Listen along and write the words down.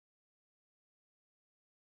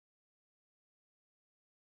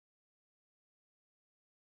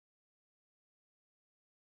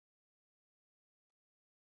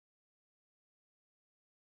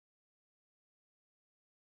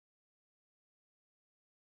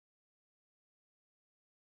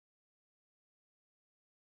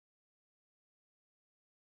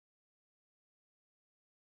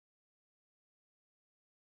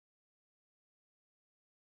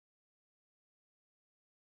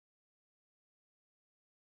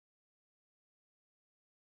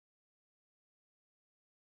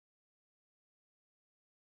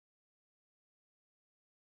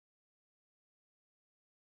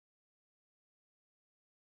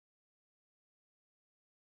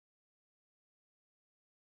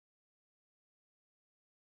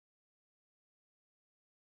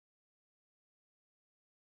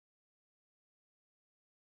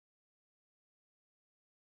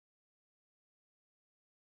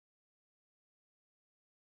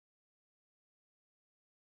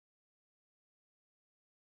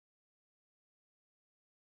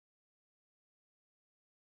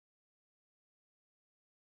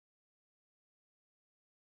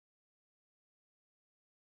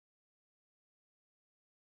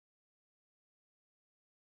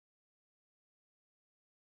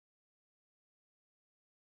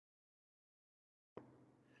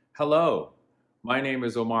Hello, my name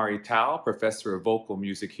is Omari Tao, professor of vocal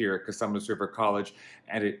music here at Cosumnes River College,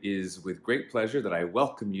 and it is with great pleasure that I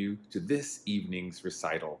welcome you to this evening's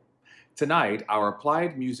recital. Tonight, our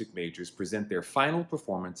applied music majors present their final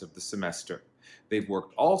performance of the semester. They've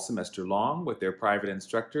worked all semester long with their private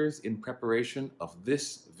instructors in preparation of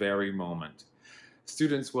this very moment.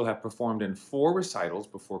 Students will have performed in 4 recitals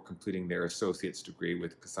before completing their associate's degree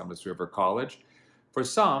with Cosumnes River College. For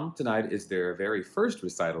some, tonight is their very first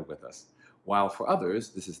recital with us, while for others,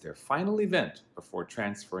 this is their final event before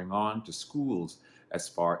transferring on to schools as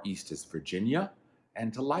far east as Virginia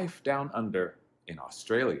and to life down under in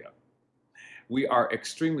Australia. We are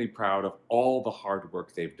extremely proud of all the hard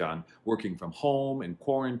work they've done, working from home, in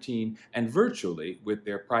quarantine, and virtually with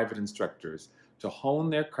their private instructors to hone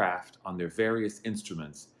their craft on their various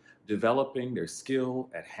instruments, developing their skill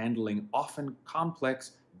at handling often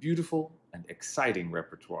complex, beautiful, and exciting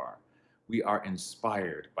repertoire. We are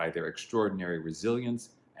inspired by their extraordinary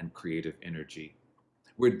resilience and creative energy.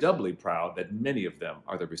 We're doubly proud that many of them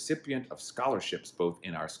are the recipient of scholarships both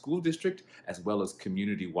in our school district as well as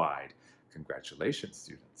community-wide. Congratulations,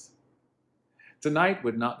 students. Tonight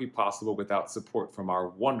would not be possible without support from our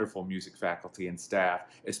wonderful music faculty and staff,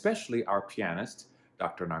 especially our pianist,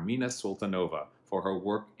 Dr. Narmina Sultanova, for her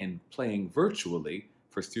work in playing virtually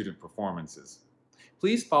for student performances.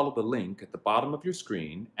 Please follow the link at the bottom of your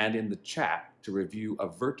screen and in the chat to review a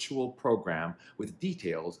virtual program with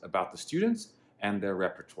details about the students and their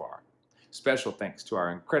repertoire. Special thanks to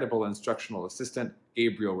our incredible instructional assistant,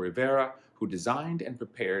 Gabriel Rivera, who designed and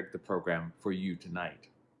prepared the program for you tonight.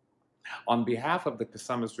 On behalf of the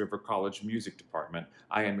Cosumnes River College Music Department,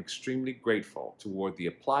 I am extremely grateful toward the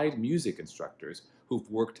applied music instructors who've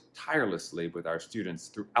worked tirelessly with our students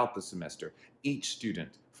throughout the semester. Each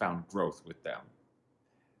student found growth with them.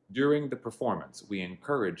 During the performance, we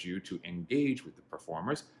encourage you to engage with the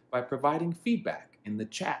performers by providing feedback in the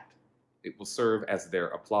chat. It will serve as their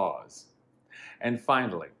applause. And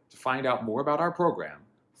finally, to find out more about our program,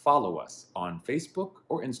 follow us on Facebook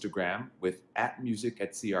or Instagram with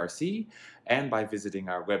 @music@CRC and by visiting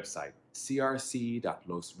our website,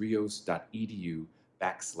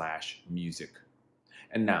 crc.losrios.edu/music.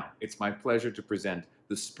 And now, it's my pleasure to present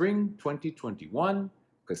the Spring 2021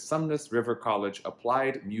 Cosumnes River College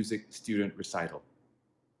Applied Music Student Recital.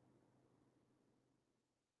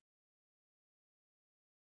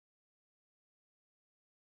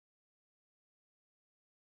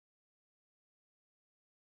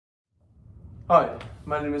 Hi,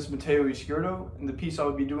 my name is Matteo Izquierdo, and the piece I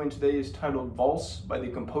will be doing today is titled Valse by the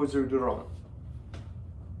composer Durand.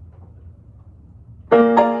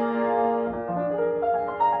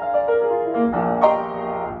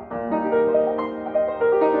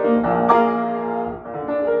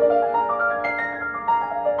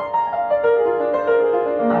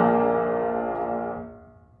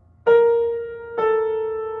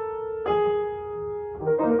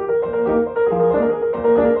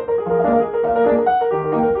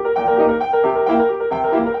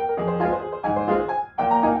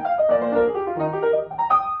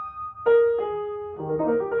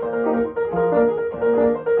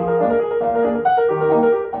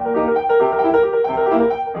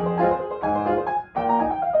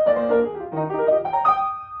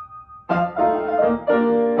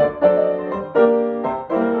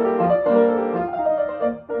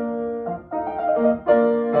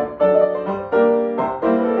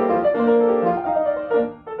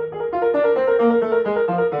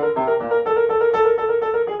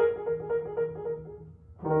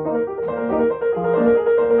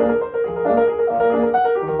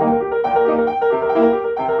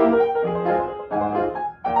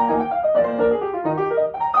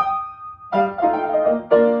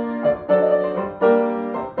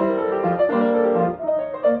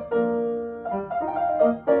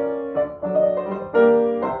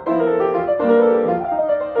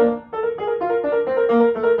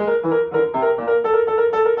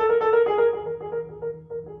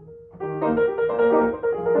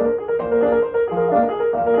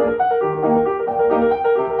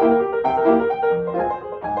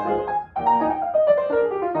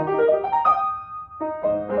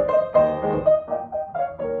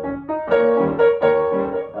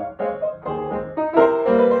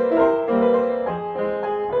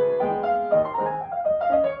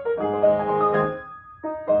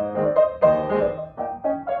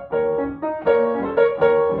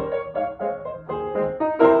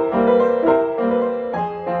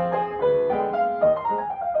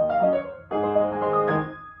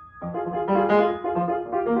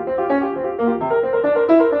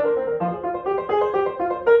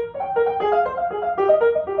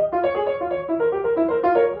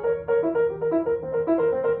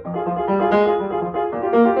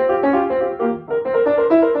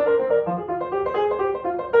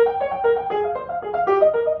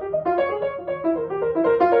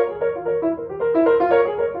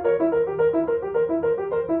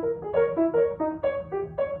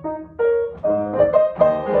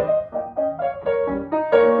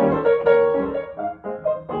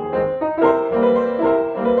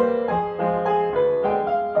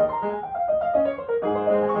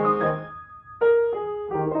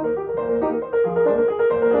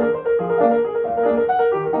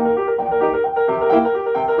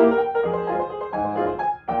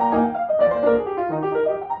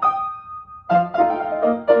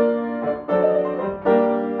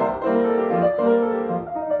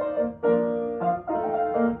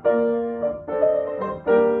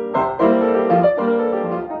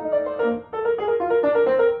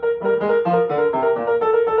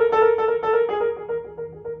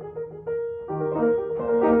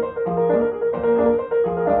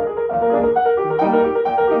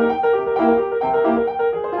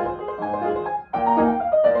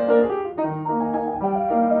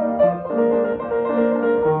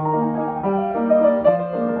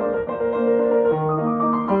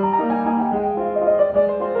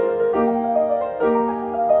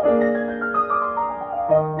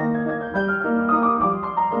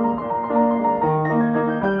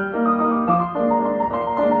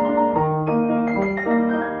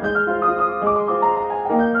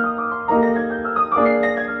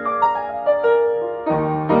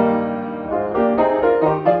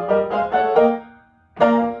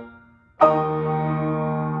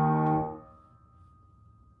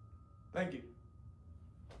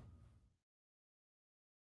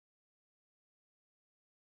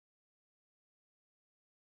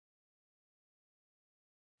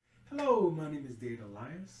 Hello, my name is Dave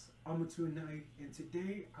Elias. I'm a tonight, and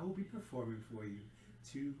today I will be performing for you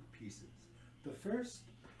two pieces. The first,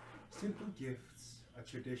 Simple Gifts, a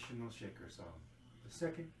traditional shaker song. The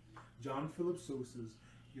second, John Philip Sousa's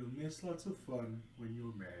You'll Miss Lots of Fun When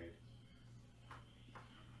You're Married.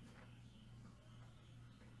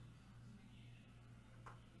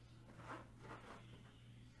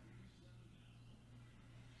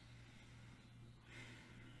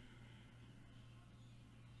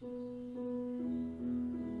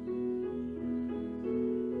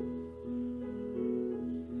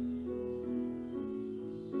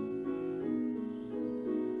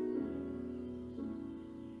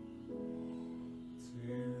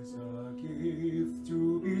 Tis a gift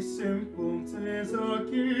to be simple, tis a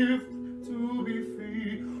gift to be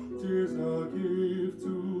free, tis a gift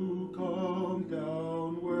to come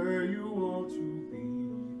down where you ought to be.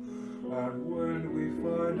 And when we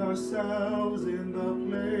find ourselves in the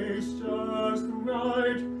place just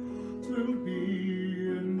right, 'twill be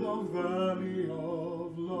in the valley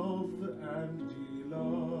of love and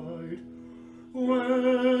delight.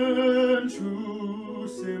 When true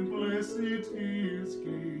simplicity is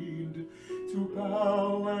gained, to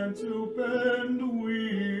bow and to bend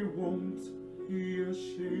we won't be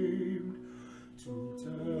ashamed. To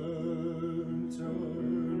turn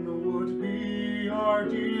would be our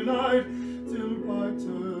delight, till by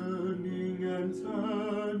turning and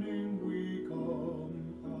turning we come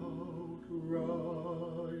out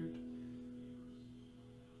right.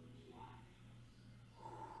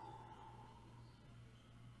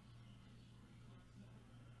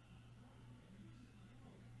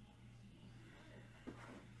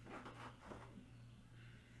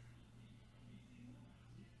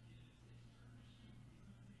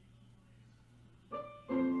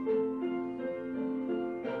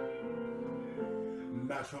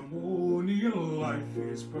 Matrimonial life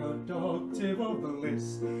is productive of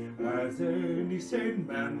bliss, as any sane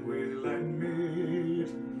man will admit.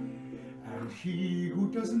 And he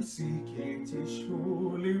who doesn't seek it is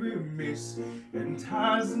surely remiss, and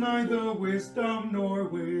has neither wisdom nor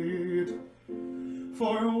wit.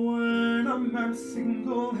 For when a man's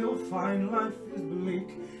single, he'll find life is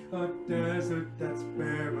bleak, a desert that's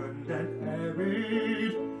barren and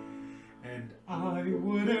arid. And I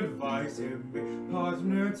would advise him a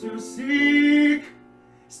partner to seek.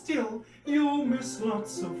 Still, you'll miss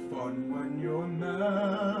lots of fun when you're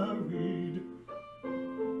married.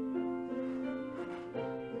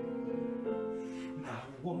 Now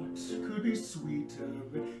what could be sweeter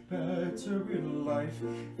and better in life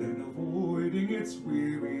than avoiding its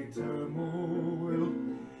weary turmoil,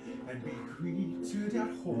 and be greeted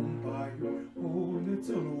at home by your own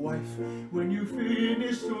little wife when you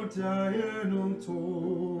finish your diurnal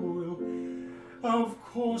toil? Of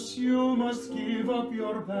course you must give up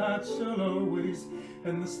your bachelor ways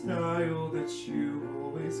and the style that you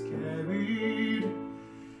always carried,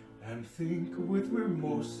 and think with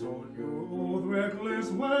remorse on your old reckless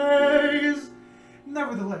ways.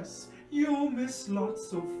 Nevertheless, you'll miss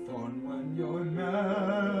lots of fun when you're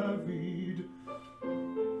married.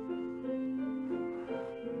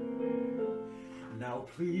 Now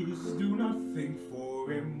please do not think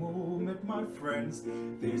for a moment, my friends,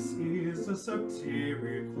 this is a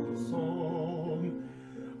satirical song,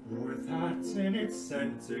 or that in its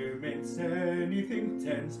sentiments anything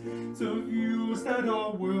tends to views that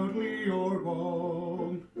are worldly or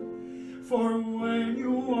wrong. For when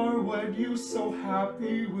you are wed, you so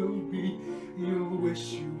happy will be, you'll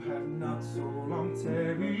wish you had not so long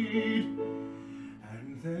tarried.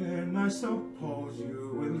 And then I suppose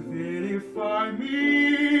you will vilify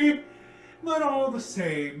me, but all the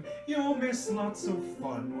same, you'll miss lots of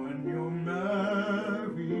fun when you're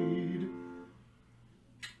married.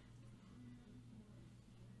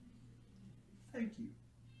 Thank you.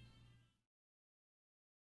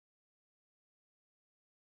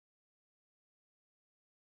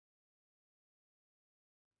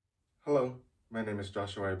 Hello, my name is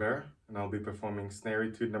Joshua Ibarra, and I'll be performing Snare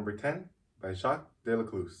Etude number 10 by Jacques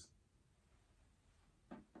Delacluse.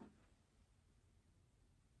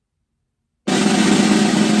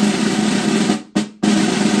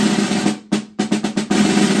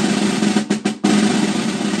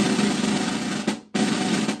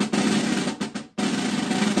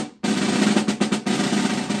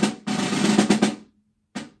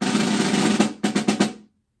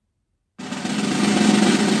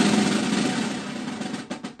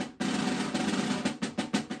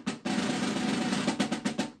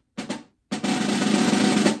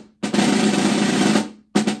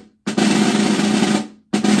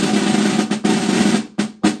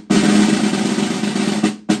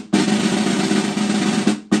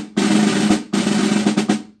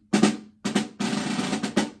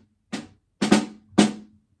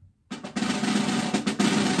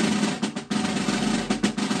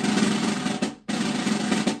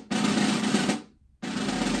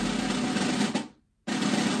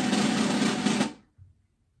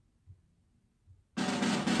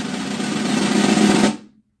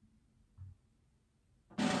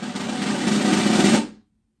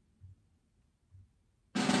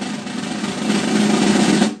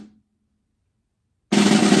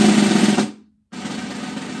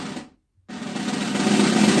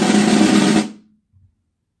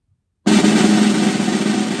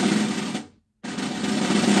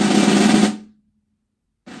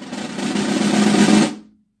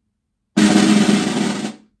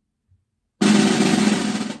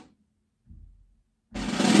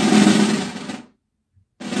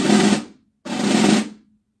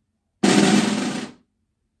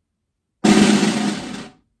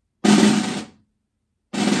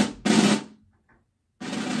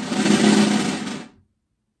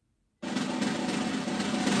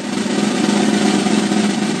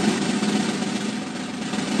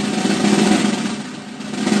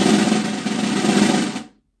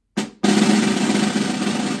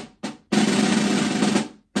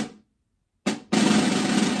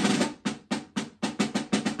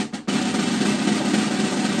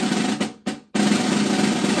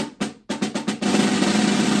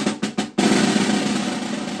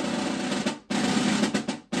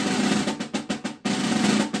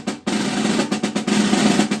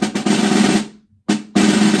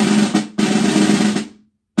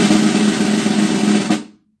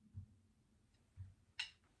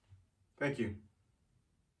 Thank you.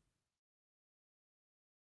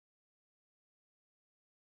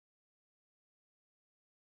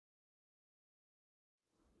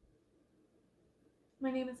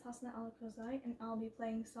 My name is Hasna Alakozai, and I'll be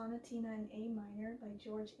playing Sonatina in A minor by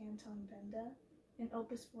George Anton Benda, and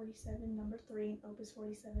Opus 47 number 3 and Opus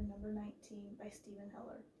 47 number 19 by Stephen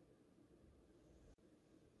Heller.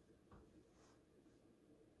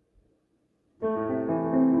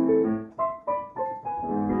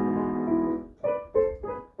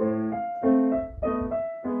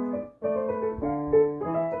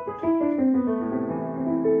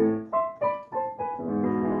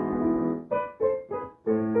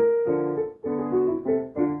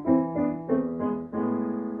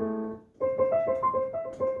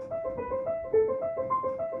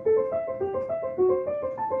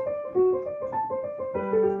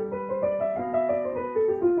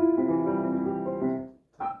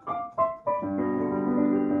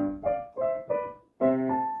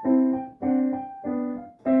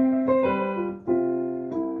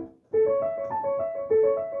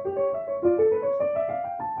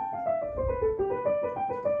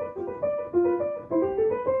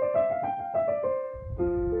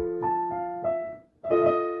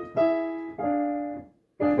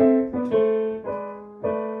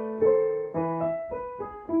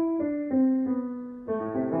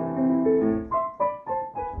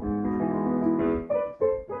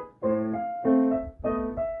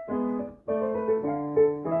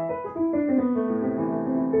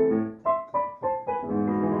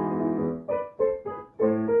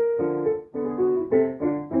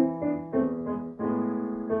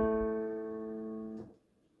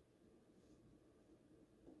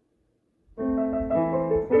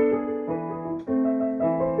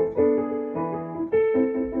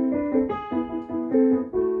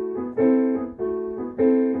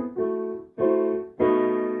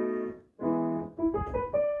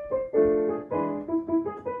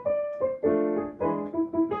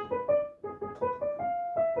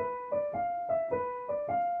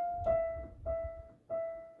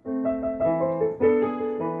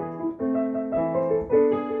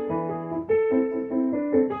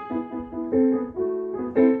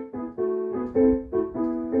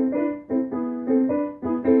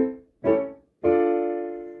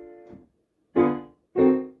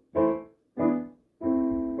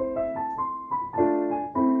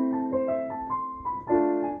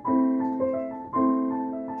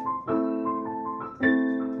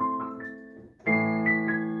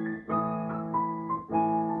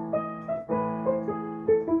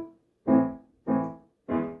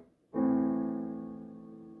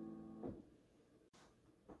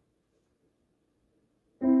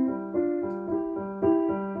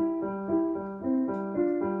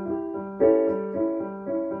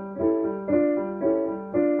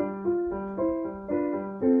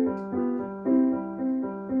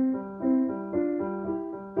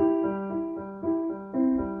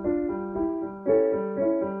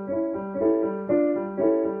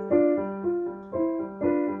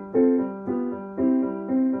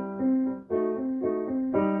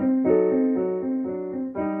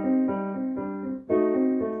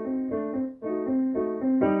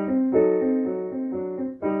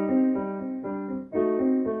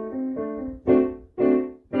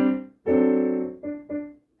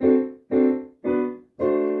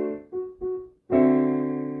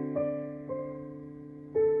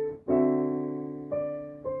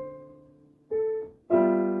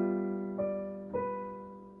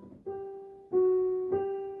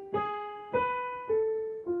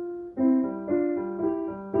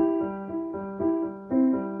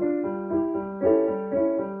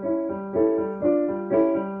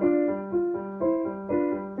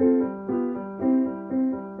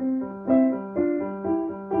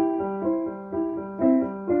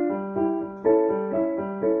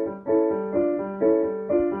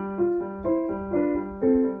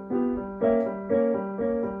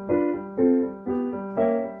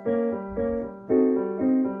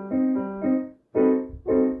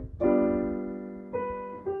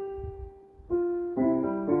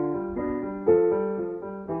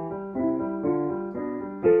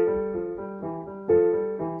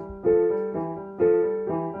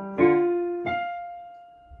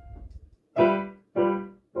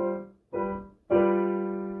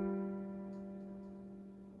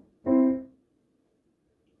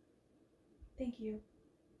 Thank you.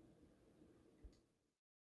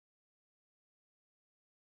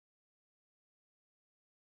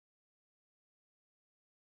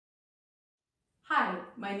 Hi,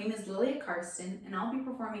 my name is Lilia Karsten, and I'll be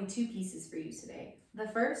performing two pieces for you today. The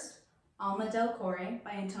first, Alma del Core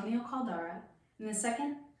by Antonio Caldara, and the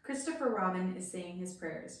second, Christopher Robin is Saying His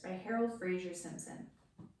Prayers by Harold Fraser Simpson.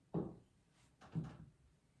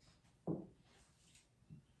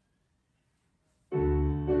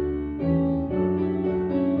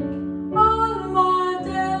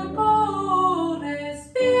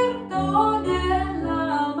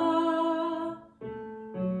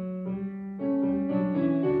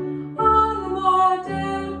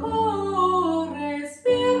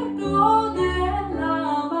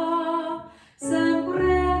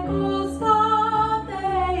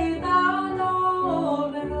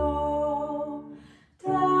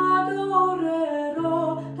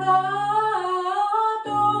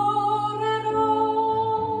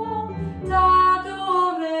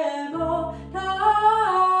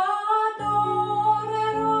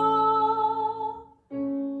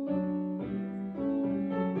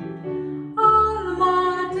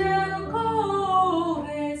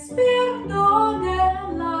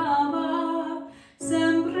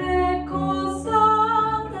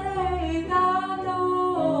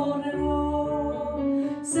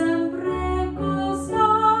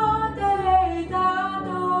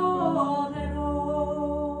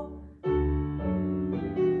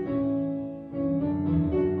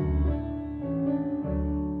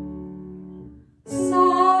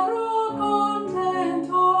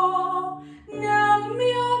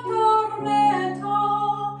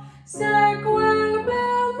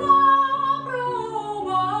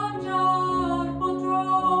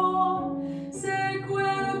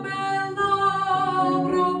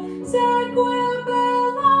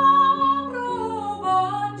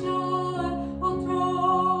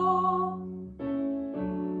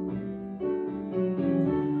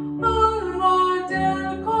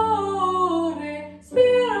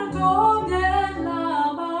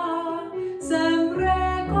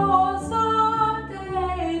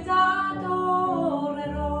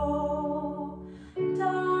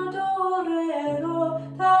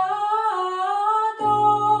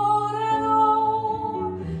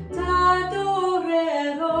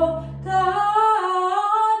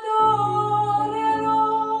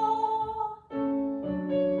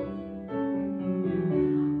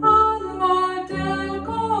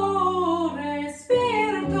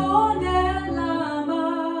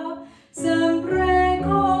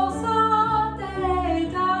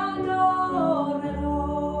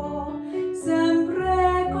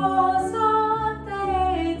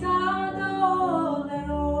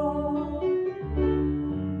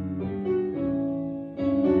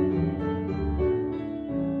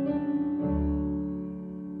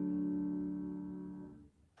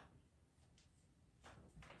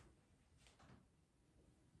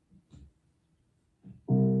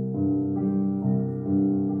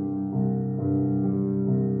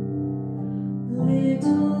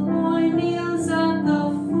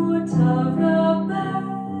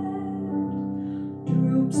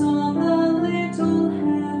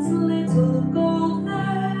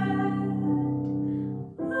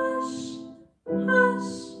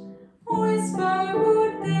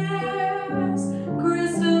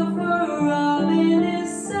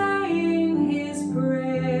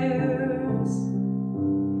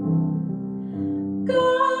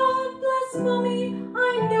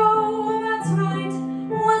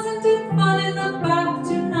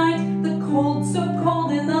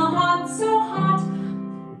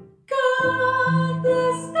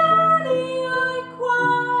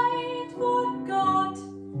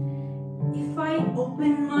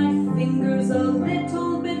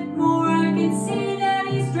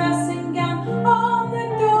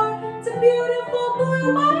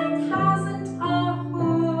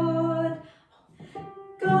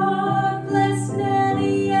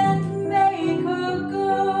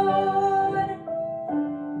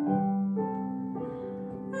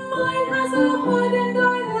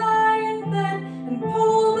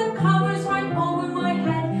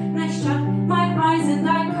 My eyes and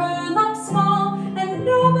I curl up small, and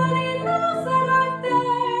nobody knows that I've been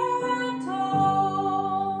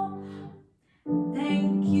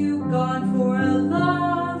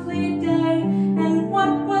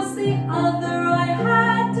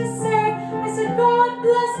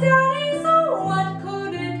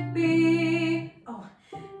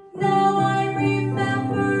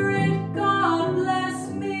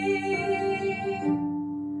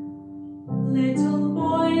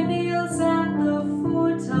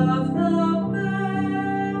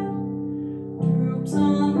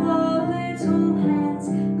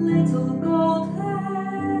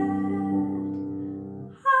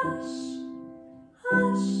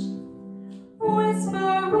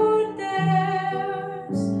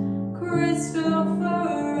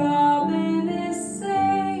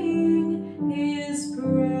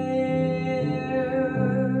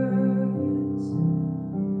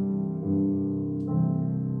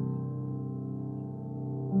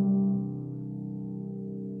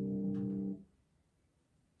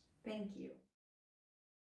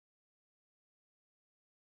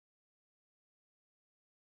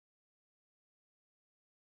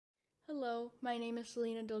Hello, my name is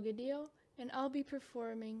Selena Delgadillo, and I'll be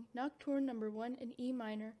performing Nocturne number 1 in E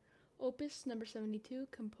minor, opus number 72,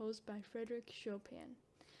 composed by Frédéric Chopin.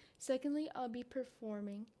 Secondly, I'll be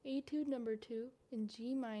performing Etude number 2 in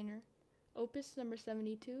G minor, opus number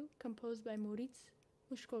 72, composed by Moritz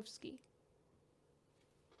Muszkowski.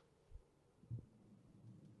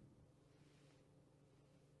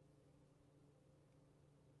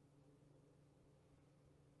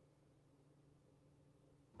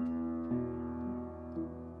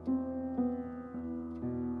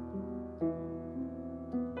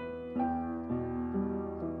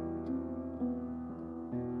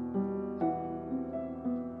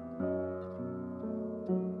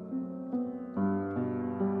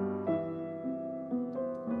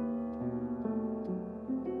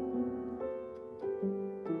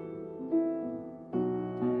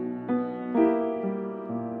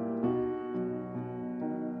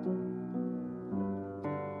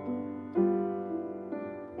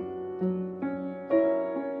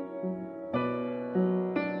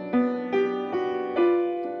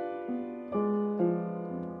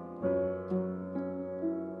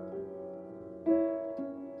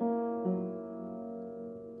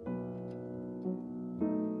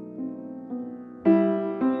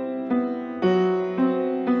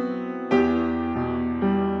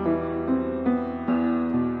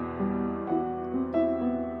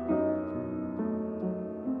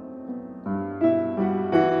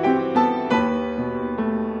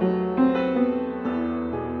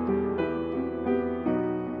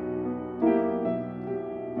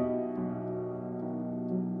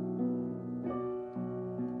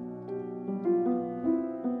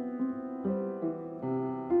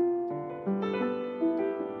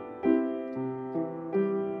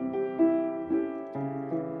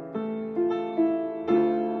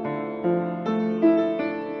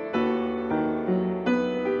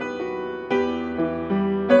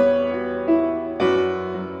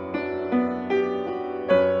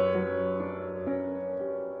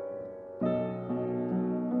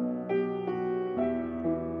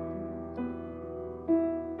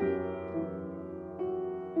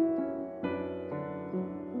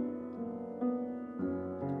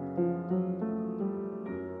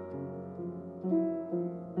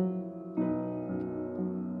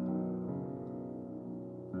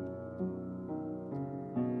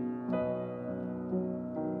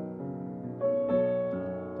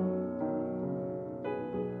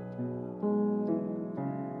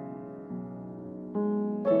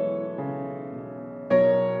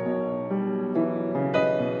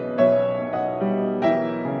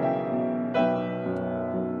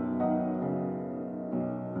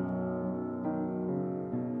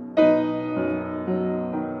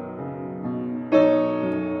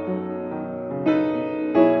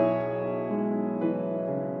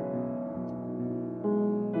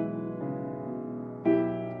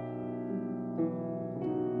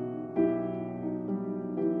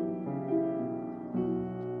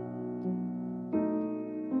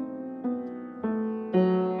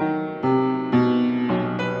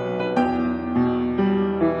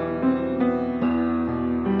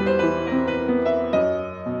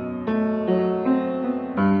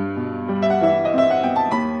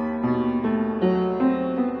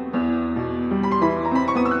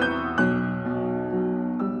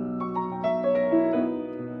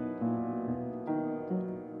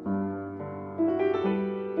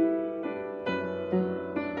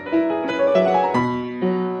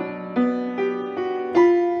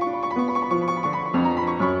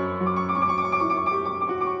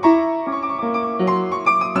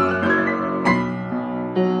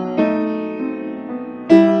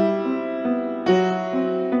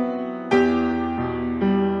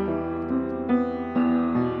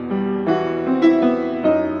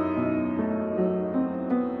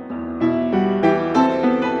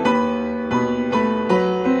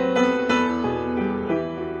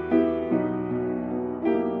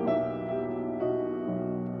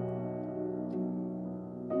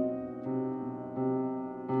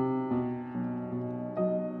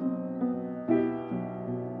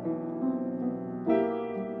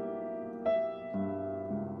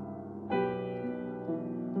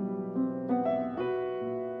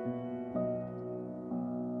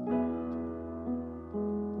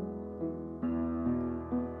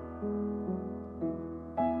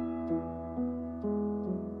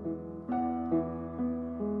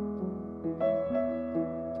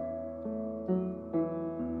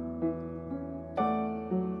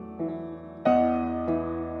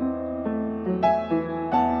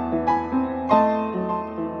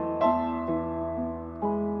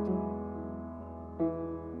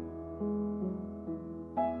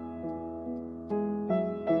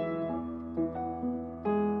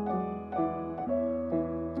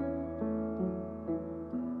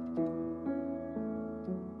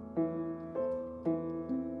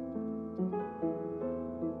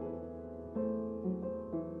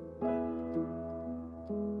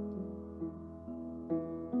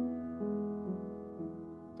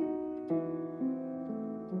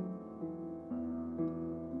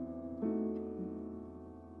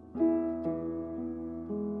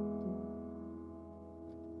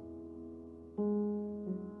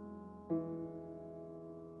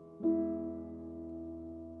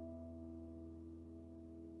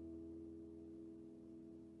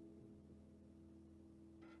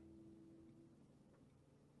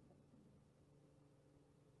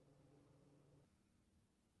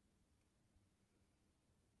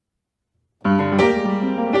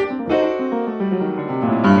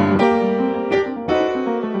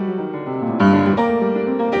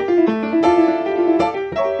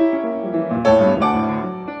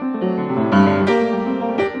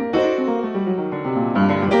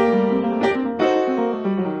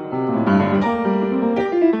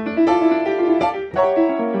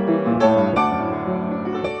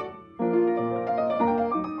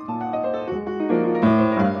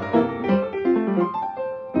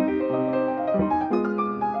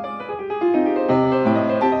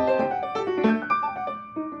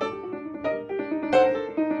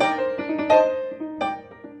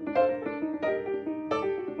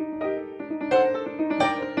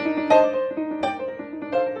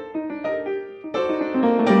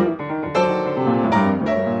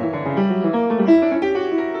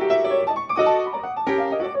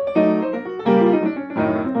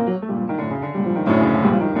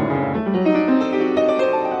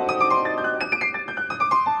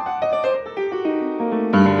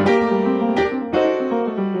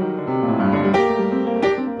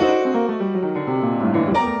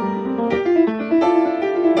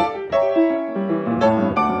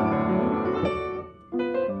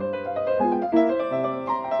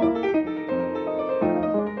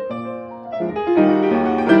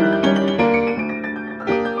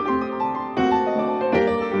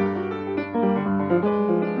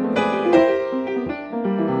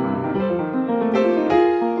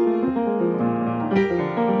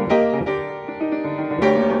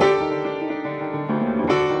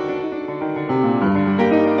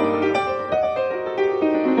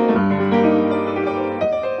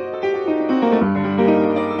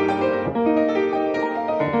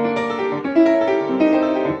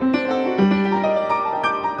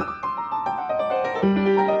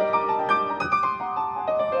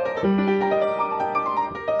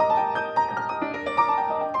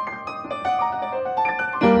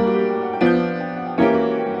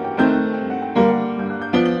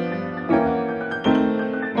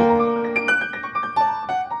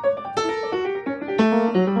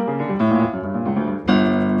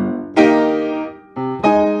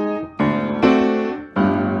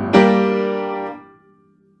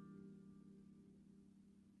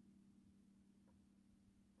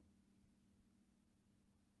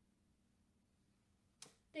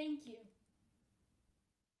 Thank you.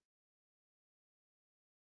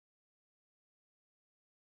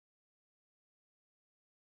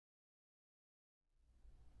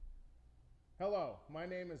 Hello, my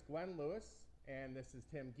name is Glenn Lewis, and this is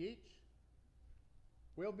Tim Geach.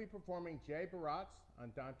 We'll be performing J. Barat's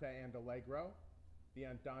Andante and Allegro, the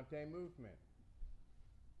Andante movement.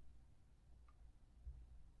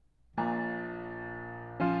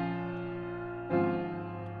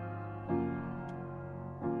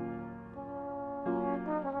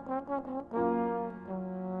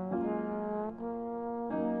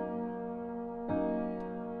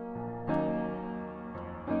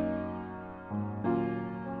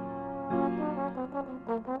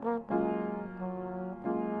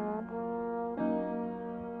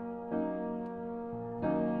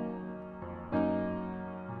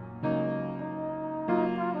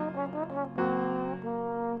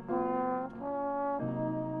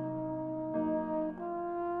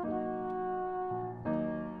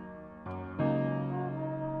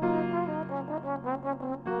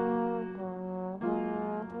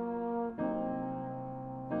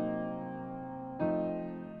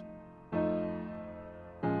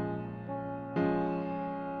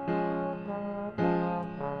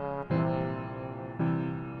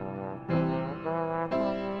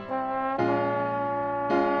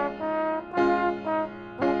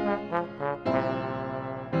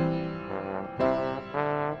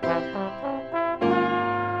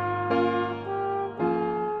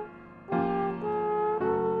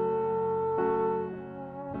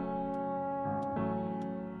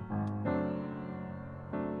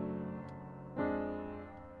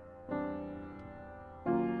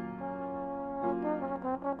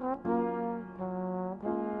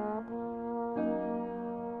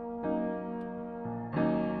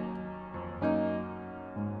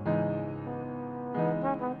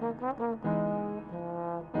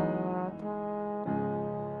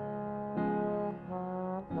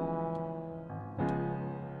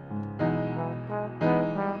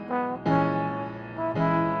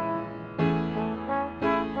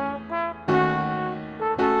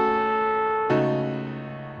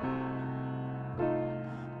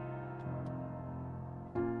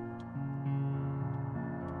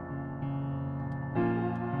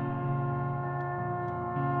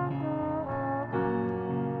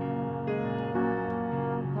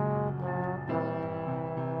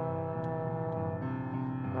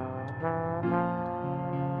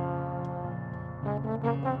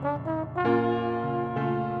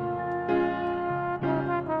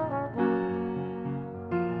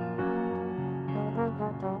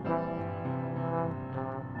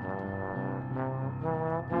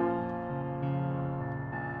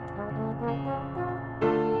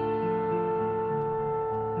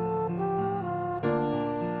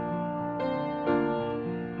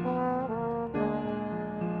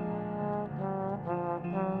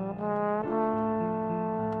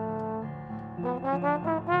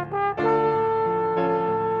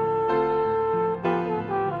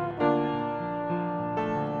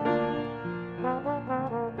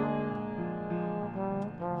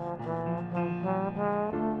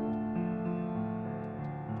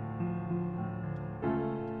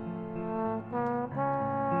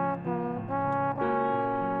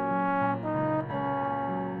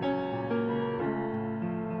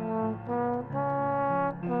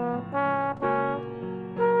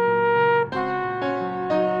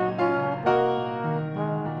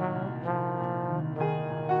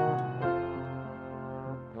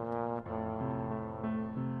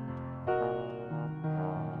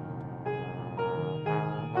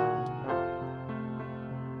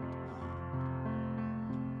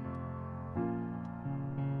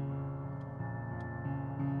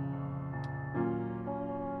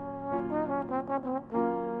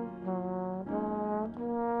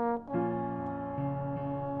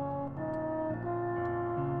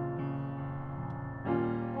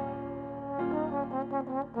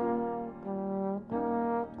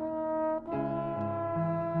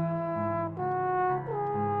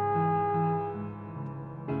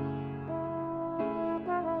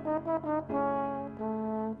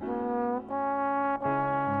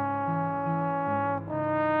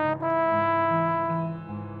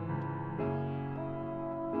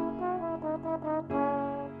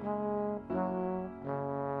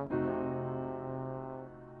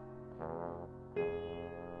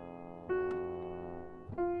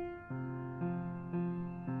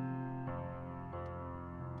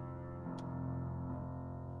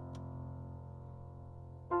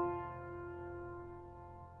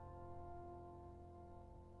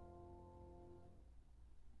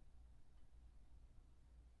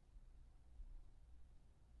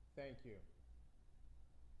 Thank you.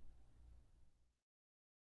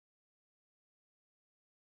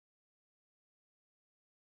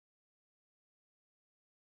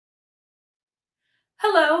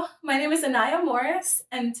 Hello, my name is Anaya Morris,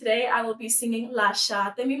 and today I will be singing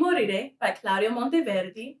Lasciatemi morire by Claudio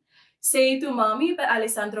Monteverdi, Sei tu mami by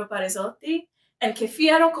Alessandro Paresotti, and Che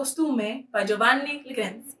fiero costume by Giovanni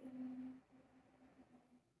Ligrenzi.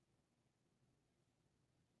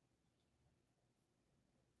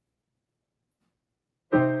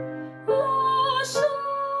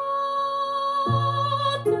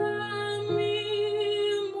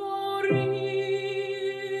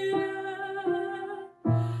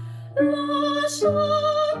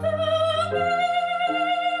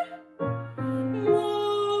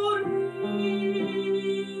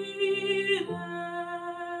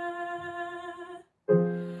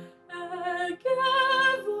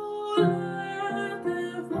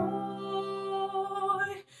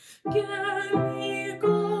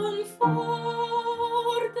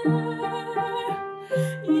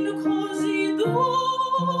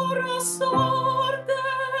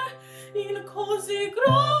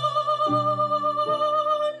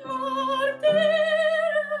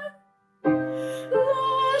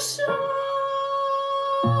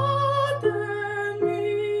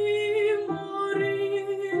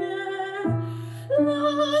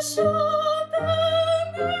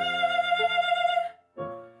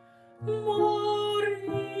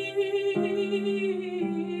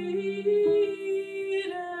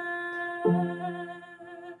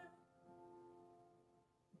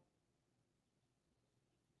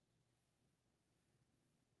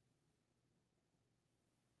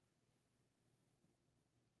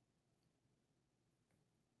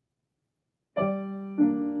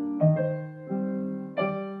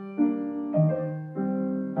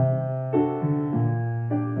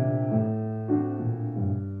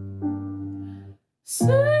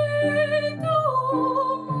 Sei tu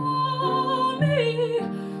mami,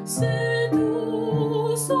 se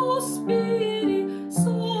tu sospiri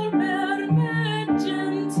sol per me,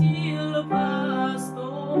 gentil pastor.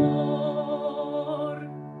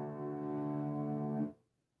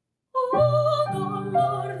 Oh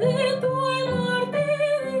dolor di tuoi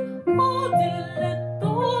martiri, oh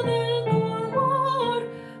diletto del tuo amor,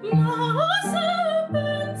 ma se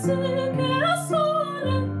pensi che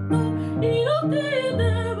soletto io ti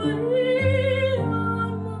amar.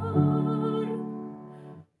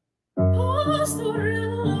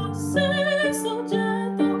 Pastorello, sei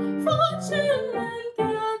soggetto facilmente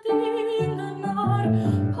ad ingannar.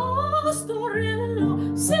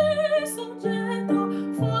 Pastorello, sei soggetto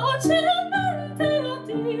facilmente ad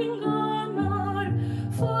ingannar.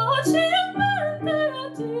 Facilmente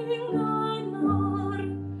ad ingannar.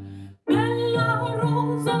 Bella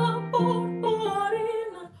rosa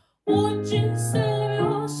porporina, oggi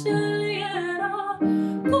Silvio sceglierà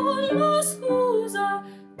con la scusa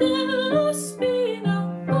della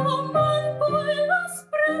spina, domani poi la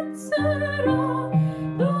sprezzerà,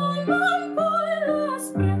 domani poi la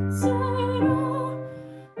sprezzerà.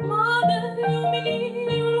 Ma degli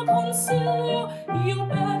uomini io lo consiglio, io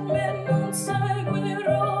per me non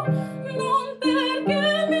seguirò, non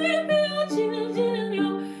perché mi piace il giglio,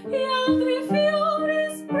 gli altri fiori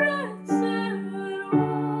sprezzerò.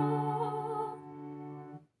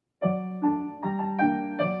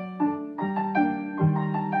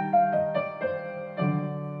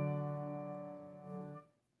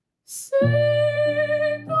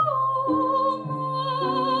 Sei tu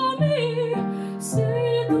mami,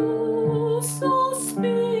 se tu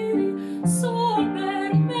sospiri sol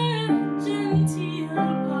per me, gentil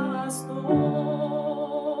pastor.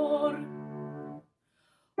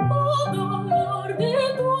 Oh dolor di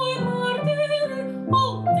tuoi martiri,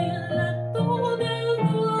 oh diletto del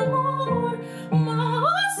tuo amor, ma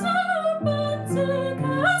se pensi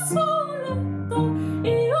che soletto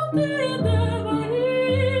io ti devo amar.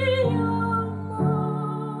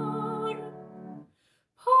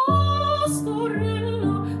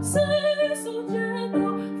 Pastorello, sei soggetto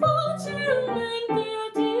facilmente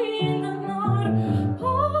ad ingannar.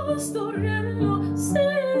 Pastorello,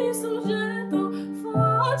 sei soggetto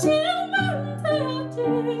facilmente ad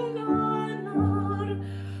ingannar.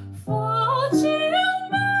 Facilmente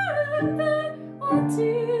ad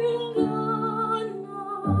ingannar.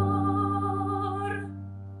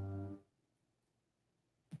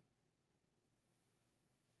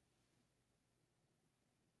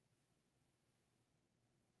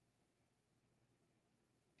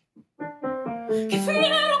 Che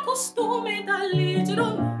fiero costume dall'igero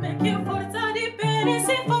nome, che forza di bene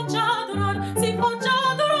si faccia adorar, si faccia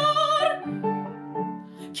adorar.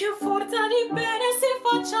 Che forza di bene si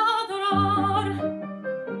faccia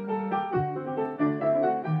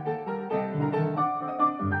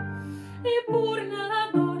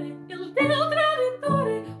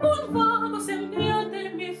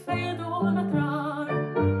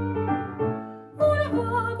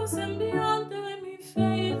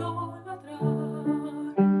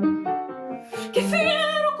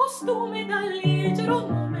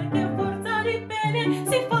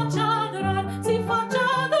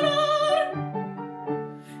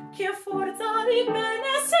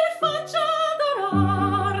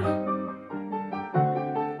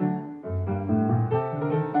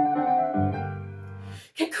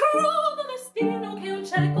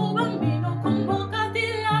cieco bambino con bocca di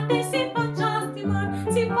latte si faccia stimar,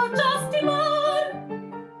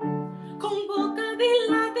 con bocca di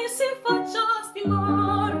latte si faccia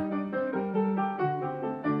stimar.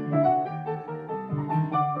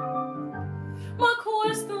 Ma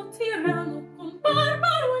questo tiranno con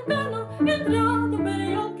barbaro inganno entrando per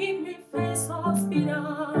gli occhi mi fe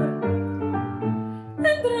sospirar,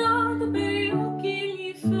 entrando per gli occhi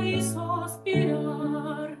mi fe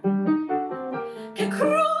sospirar. Che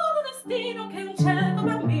crudo destino che un cieco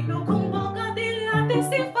bambino con bocca di latte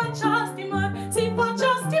si faccia stimar,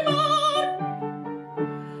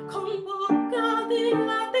 con bocca di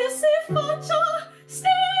latte si faccia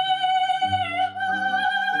stimar.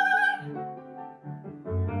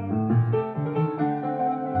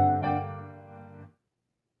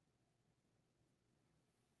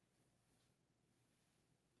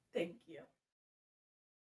 Thank you.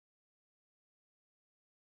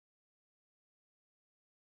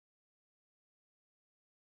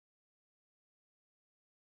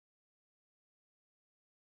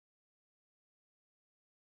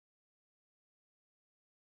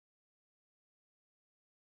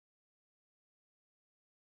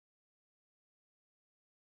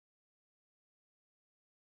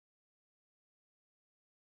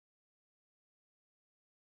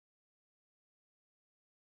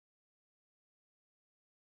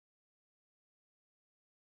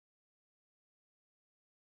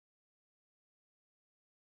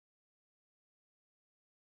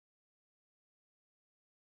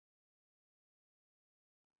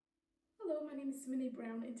 Hello, my name is Simone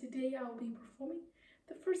Brown, and today I will be performing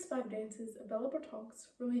the first 5 dances of Bela Bartok's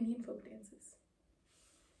Romanian folk dances.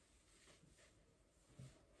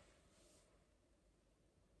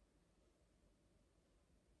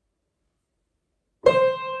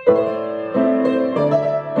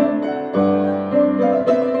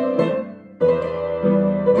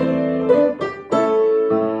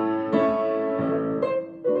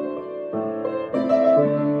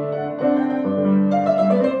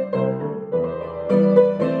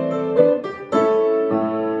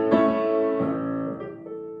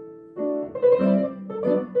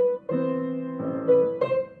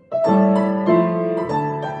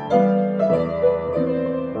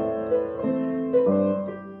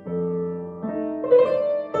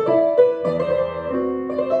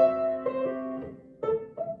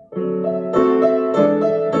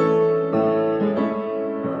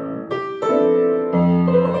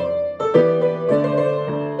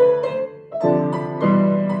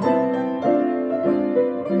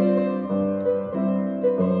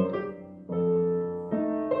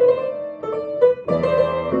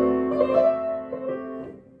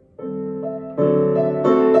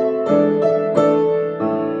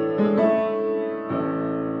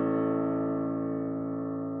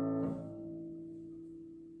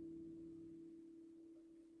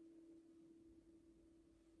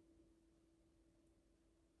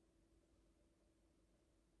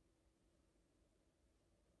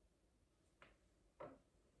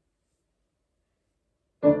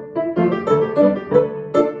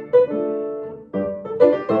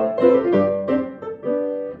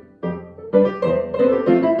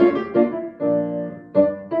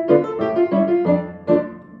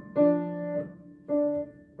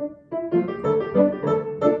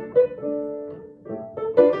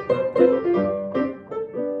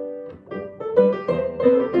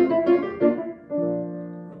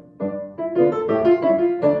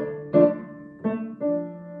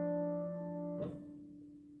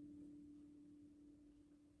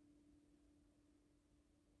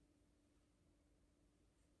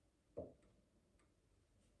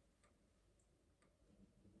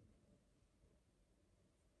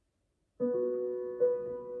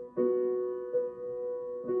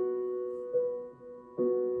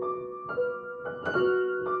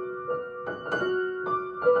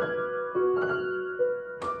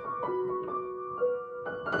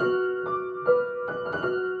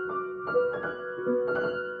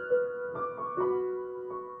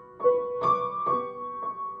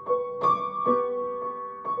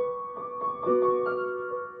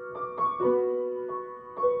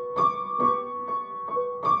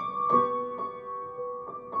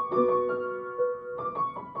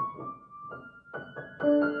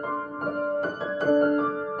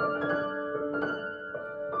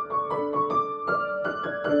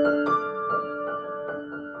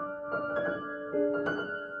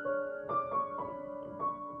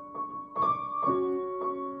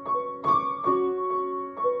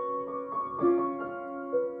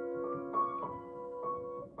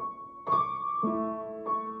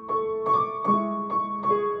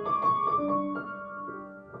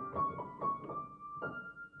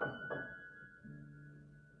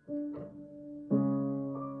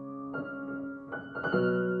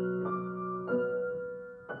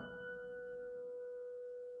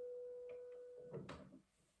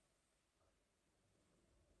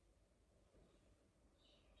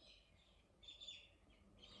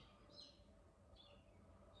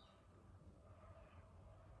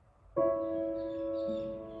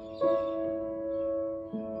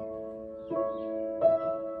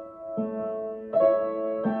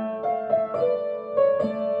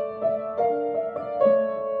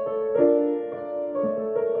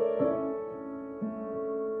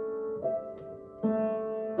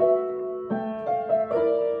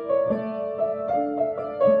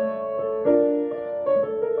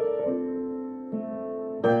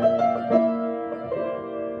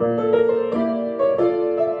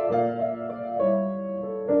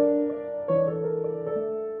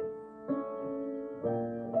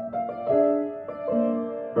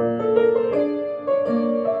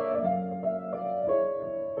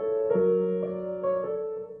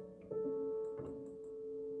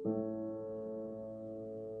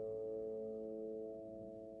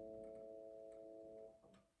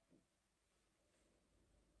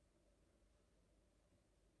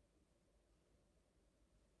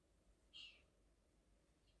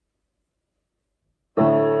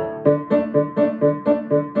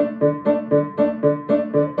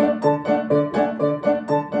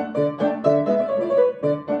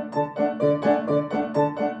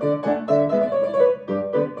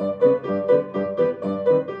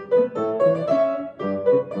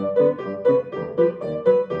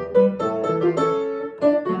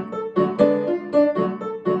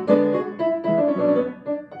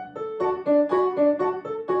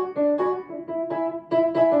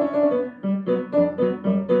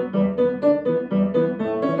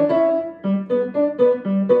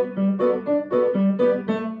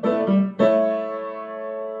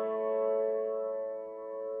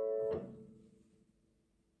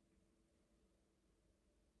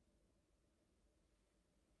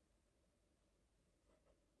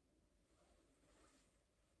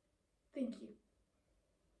 Thank you.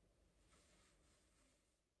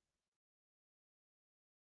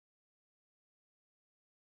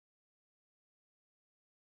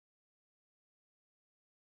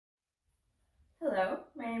 Hello,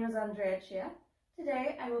 my name is Andrea Chia.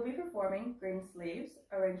 Today I will be performing Green Sleeves,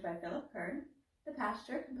 arranged by Philip Kern, The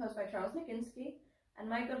Pasture, composed by Charles Nikinsky, and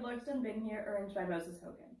My Good Lord's Done Been Here, arranged by Moses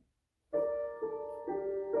Hogan.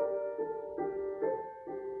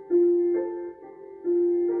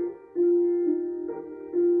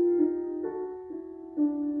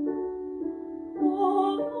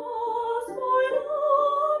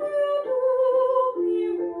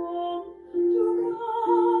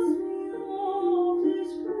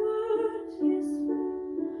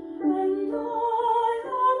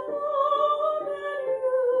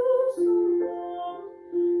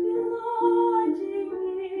 Delighting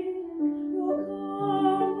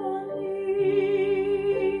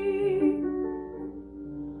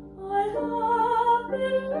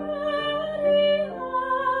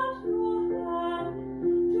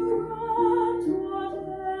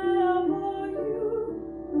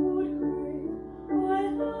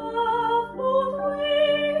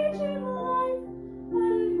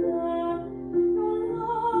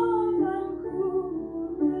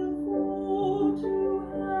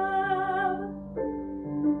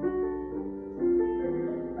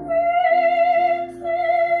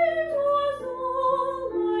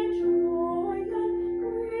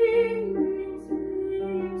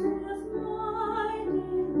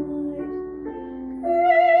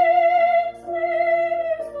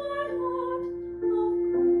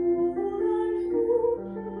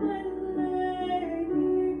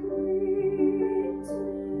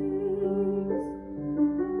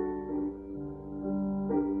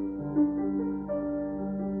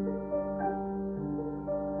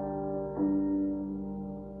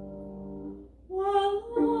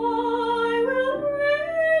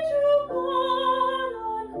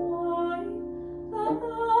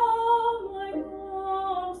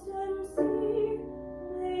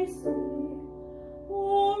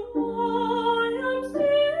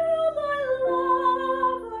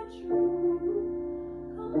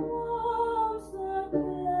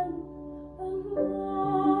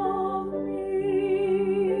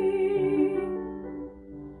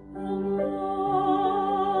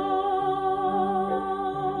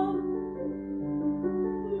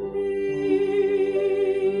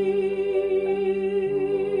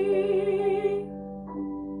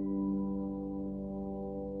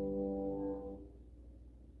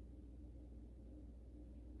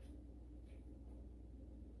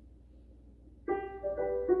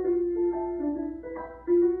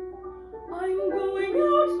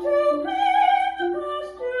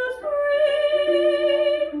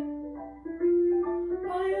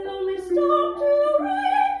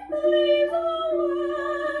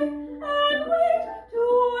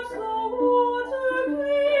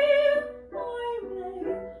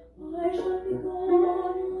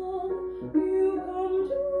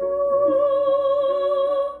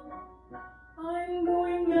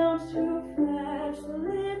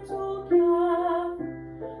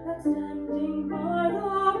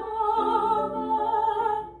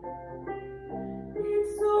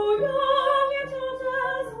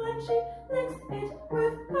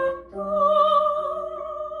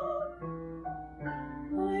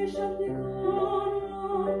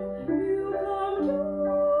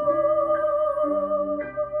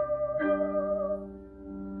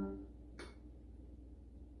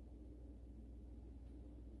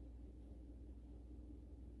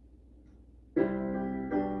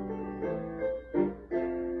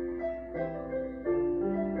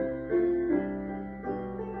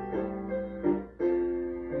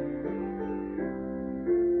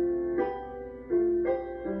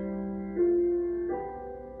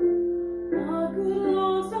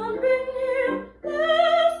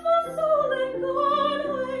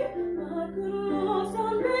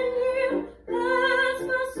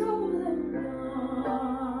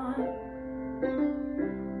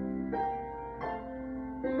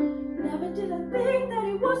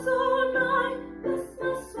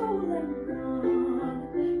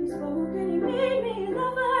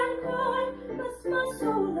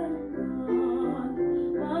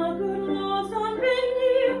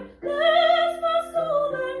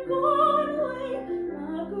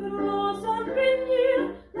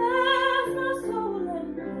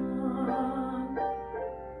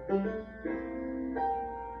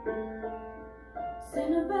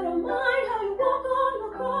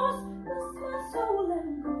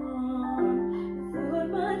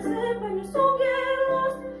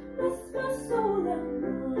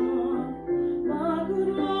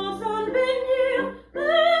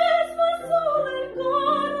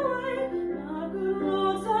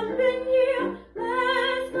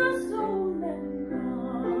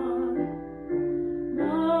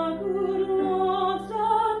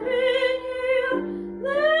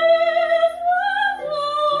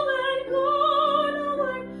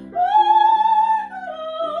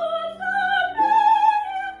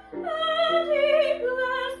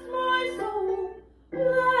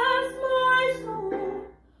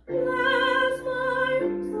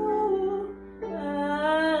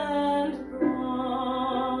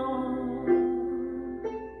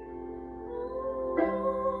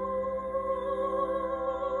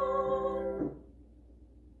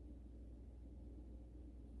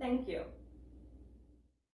Thank you.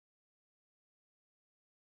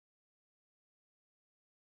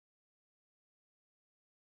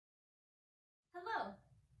 Hello,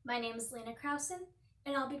 my name is Lena Krausen,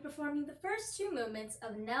 and I'll be performing the first two movements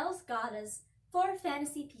of Nels Gada's 4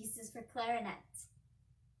 fantasy pieces for clarinet.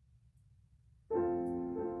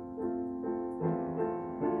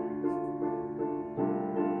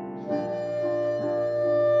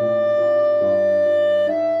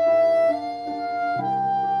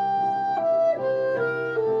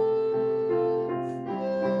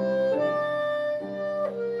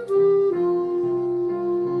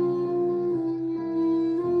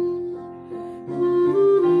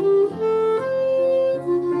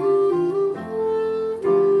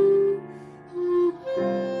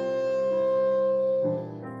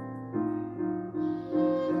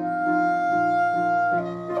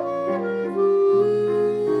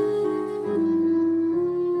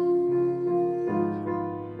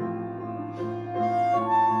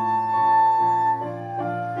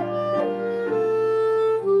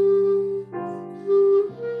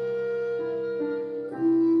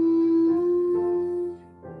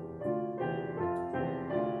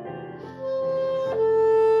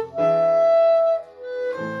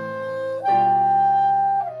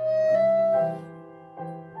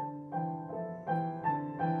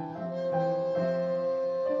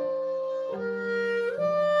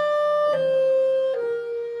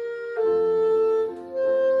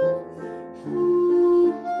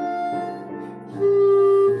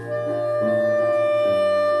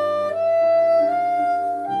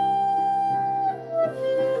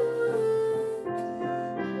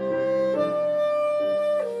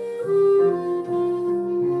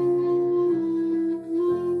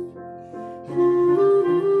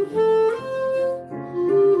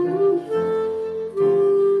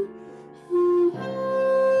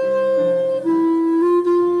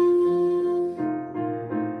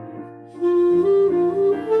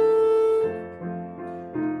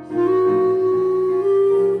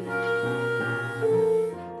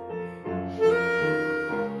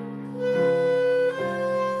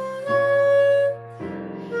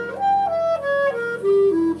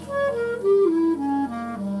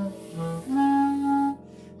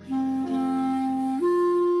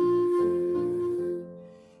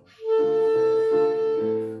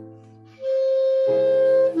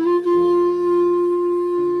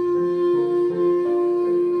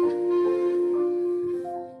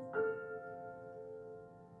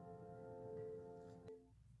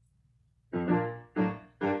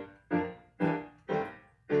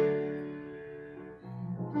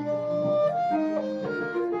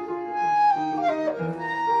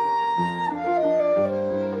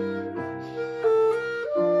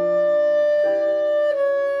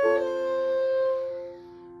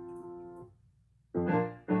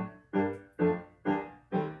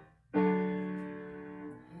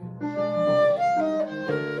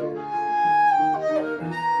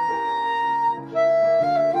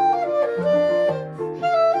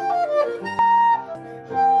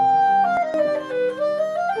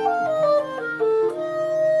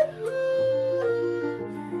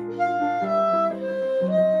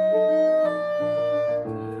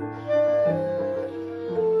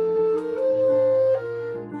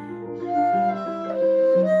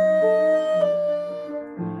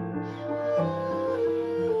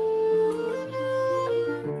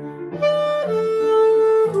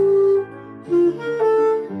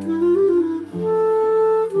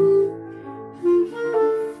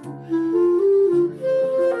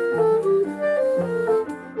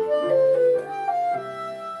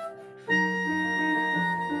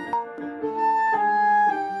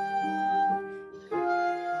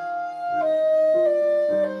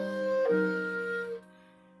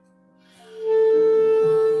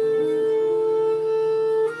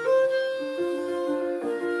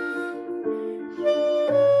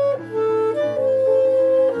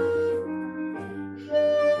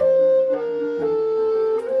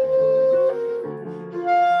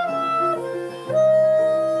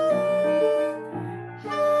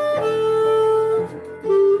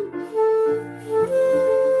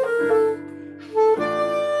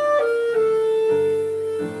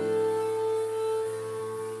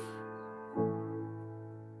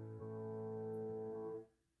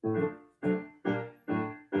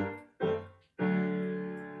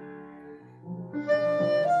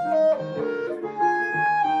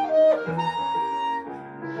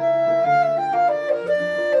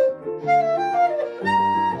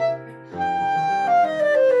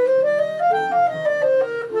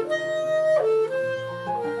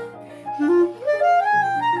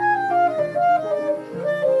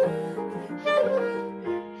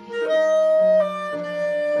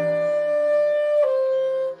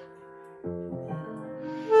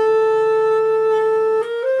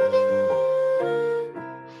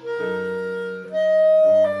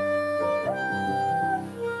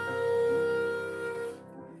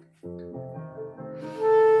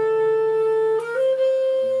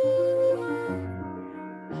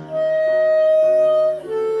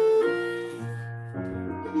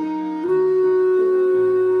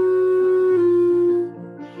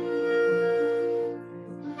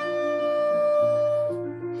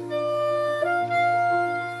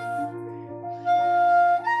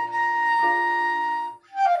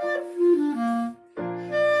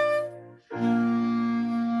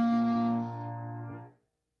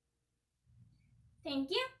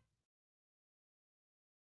 Thank you.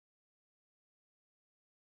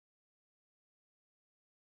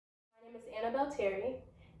 My name is Annabelle Terry,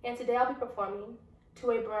 and today I'll be performing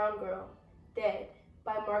To a Brown Girl, Dead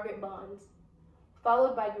by Margaret Bonds,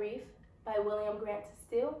 followed by Grief by William Grant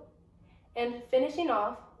Still, and finishing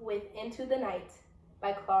off with Into the Night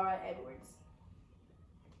by Clara Edwards.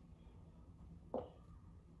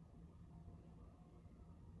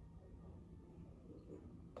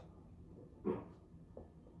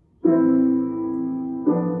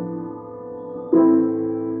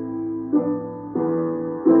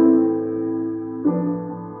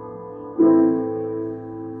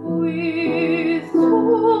 With towards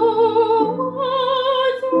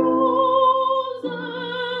roses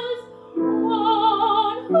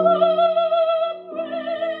on her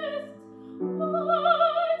breast,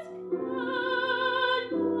 what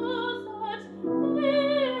candles that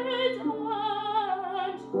lit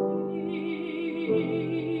and sweet?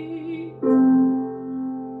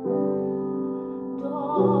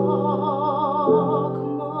 Dark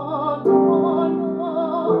Madonna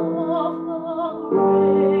of the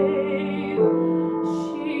grave,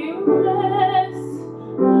 she rests,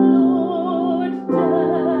 Lord,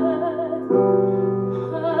 death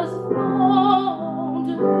has found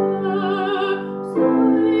her sweet.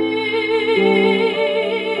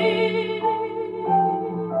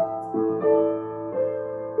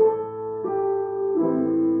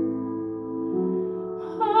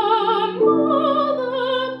 Her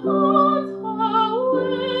mother puts her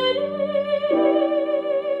wedding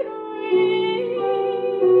ring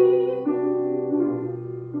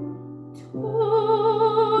to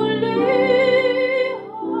lay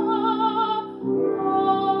her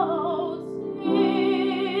house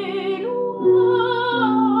in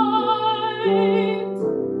white.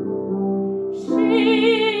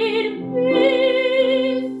 She'd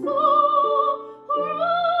be so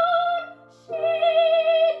proud,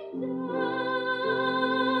 she'd dance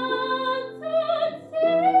and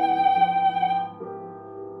sing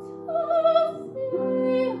to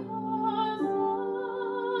see herself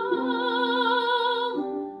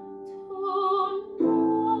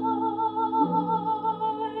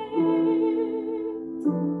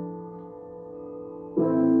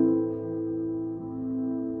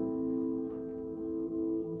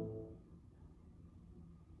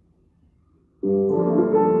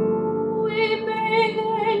Weeping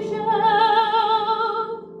angel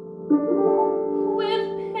with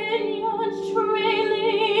pinions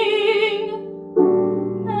trailing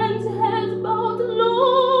and heads bowed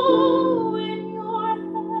low in your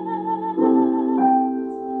hands.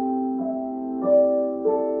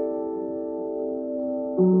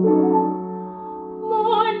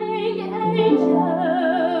 Morning angel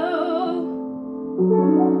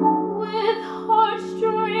with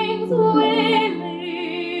heartstrings wailing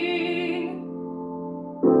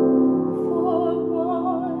for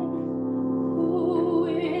one who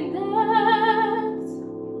in death's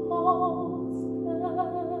halls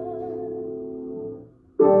stands.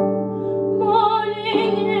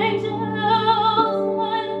 Morning angels,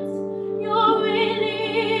 silence your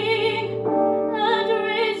wailing and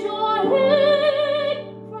raise your head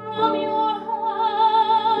from your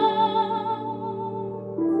hands.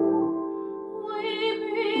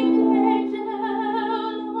 Weeping angels,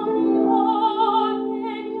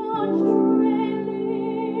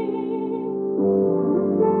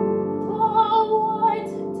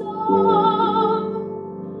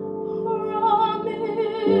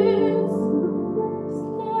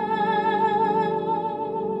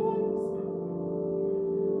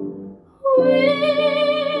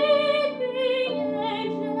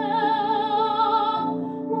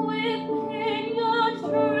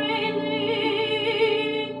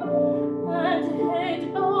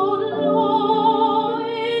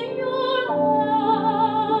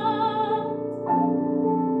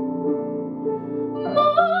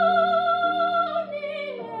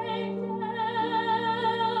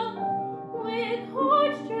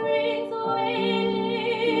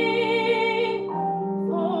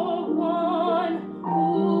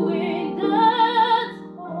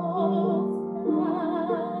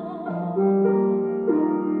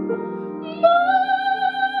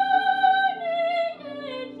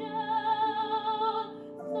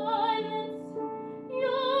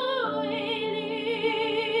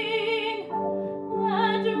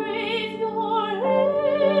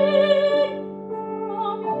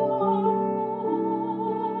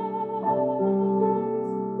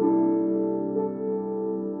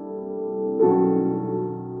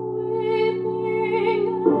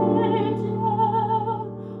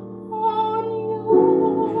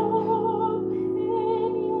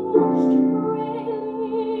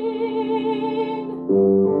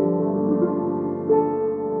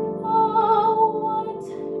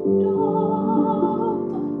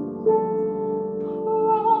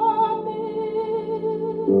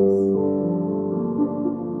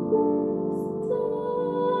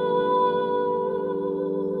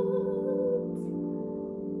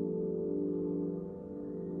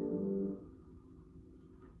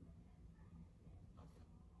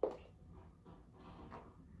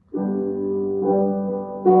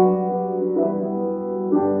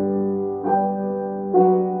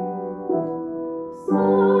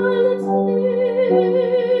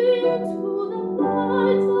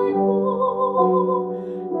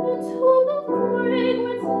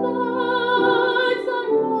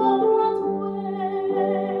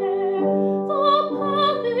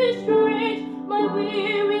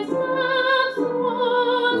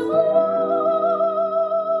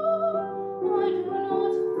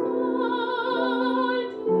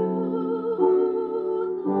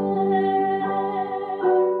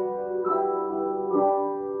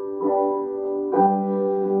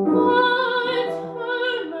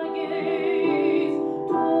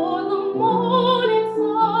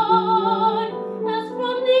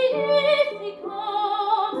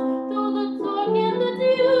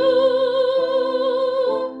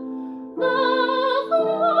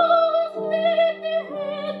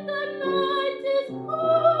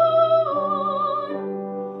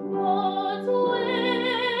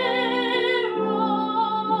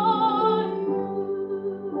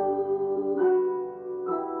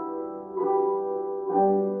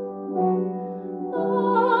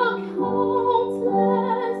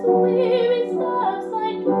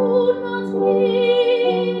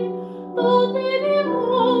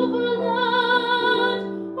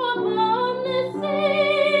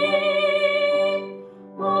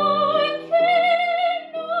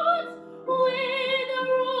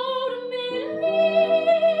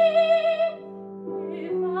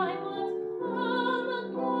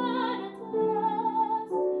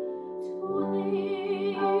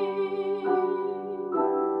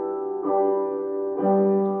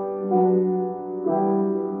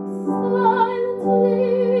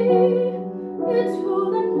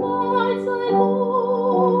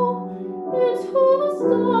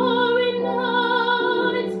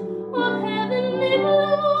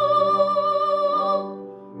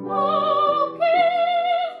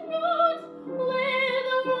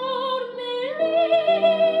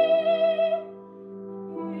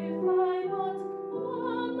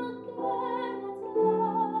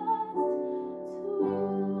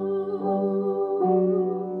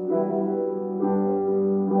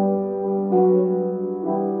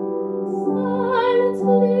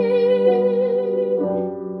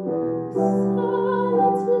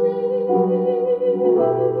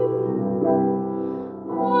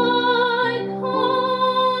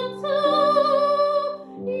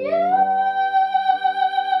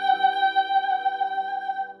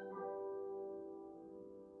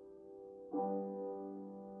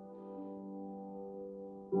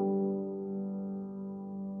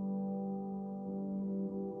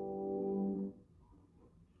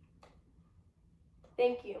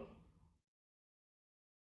 Thank you.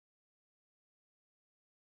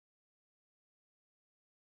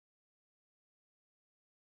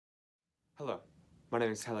 Hello, my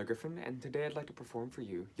name is Tyler Griffin, and today I'd like to perform for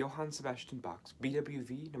you Johann Sebastian Bach's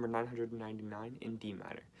BWV number 999 in D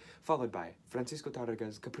minor, followed by Francisco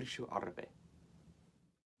Tárrega's Capriccio Árabe.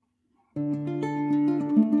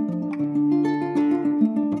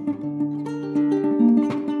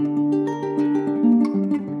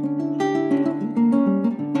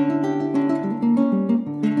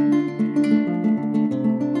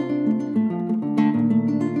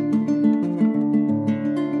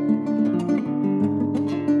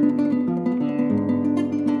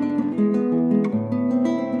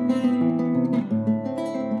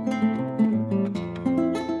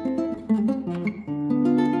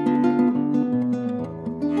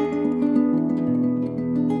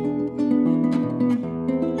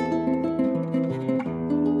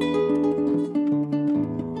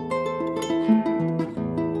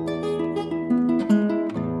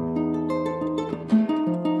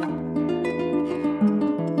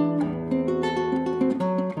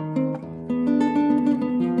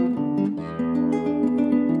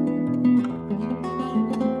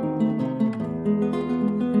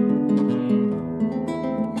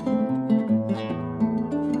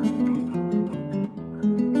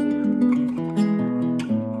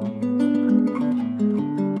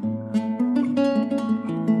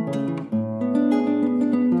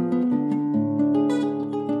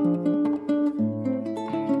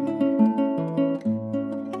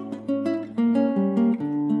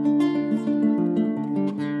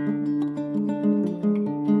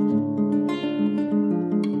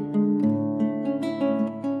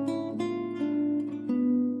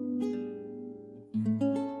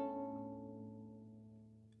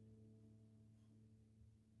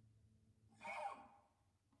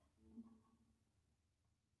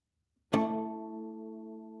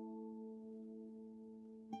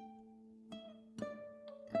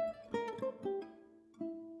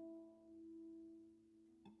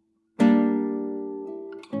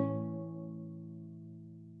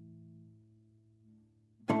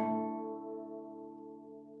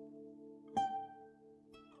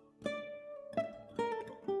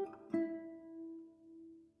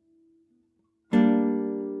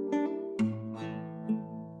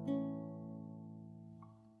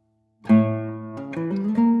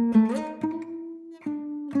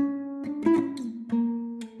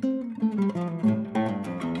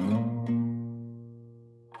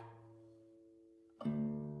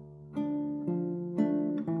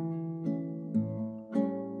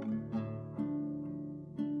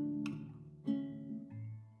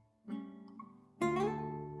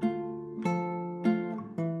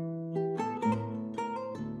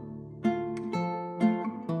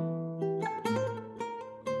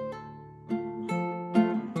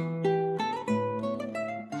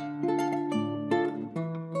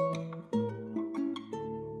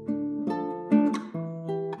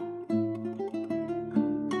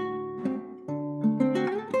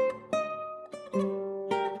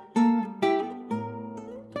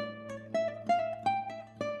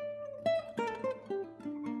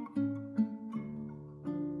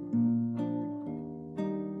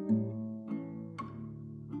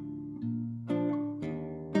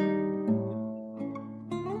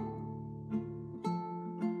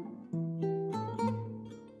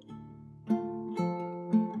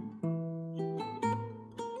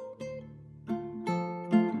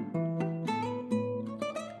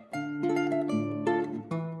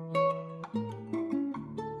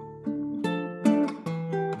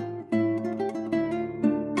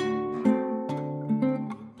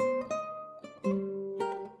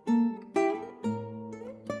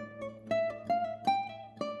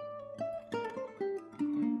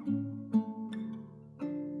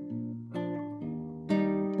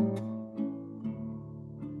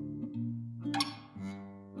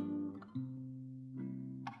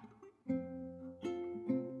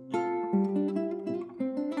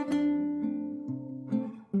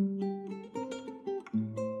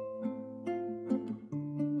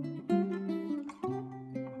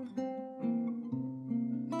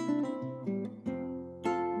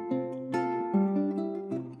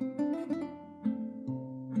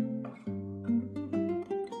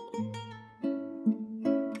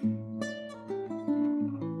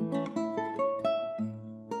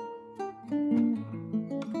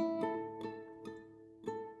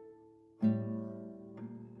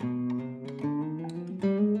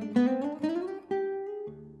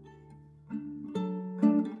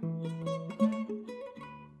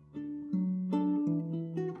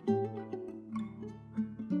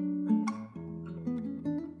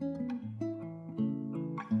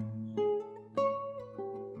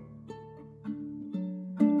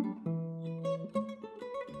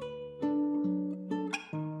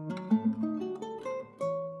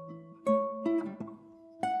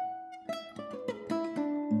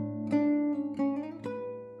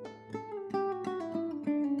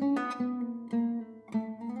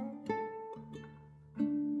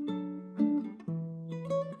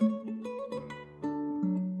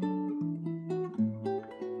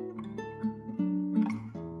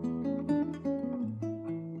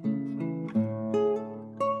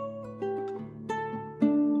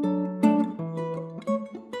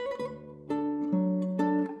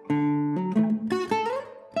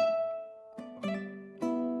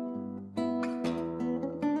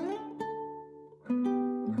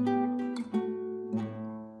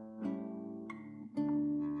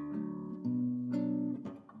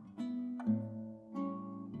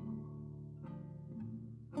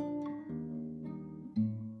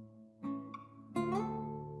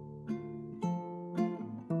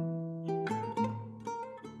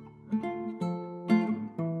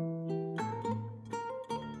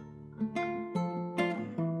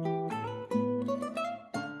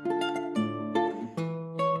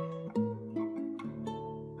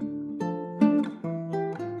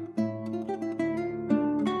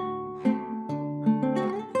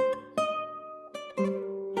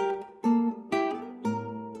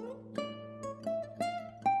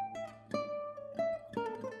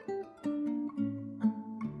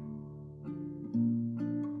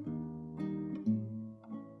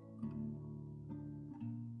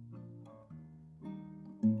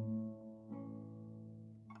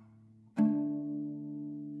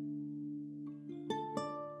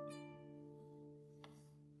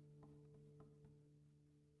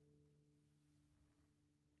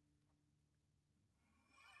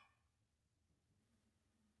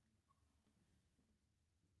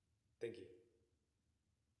 Thank you.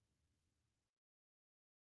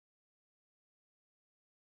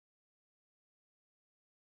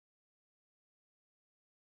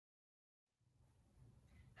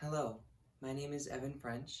 Hello, my name is Evan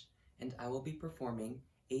French, and I will be performing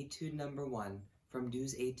Etude Number 1 from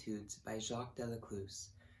Deux Etudes by Jacques Delacluse,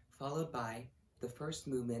 followed by the first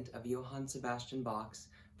movement of Johann Sebastian Bach's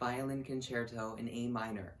Violin Concerto in A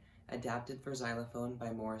minor, adapted for xylophone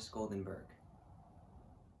by Morris Goldenberg.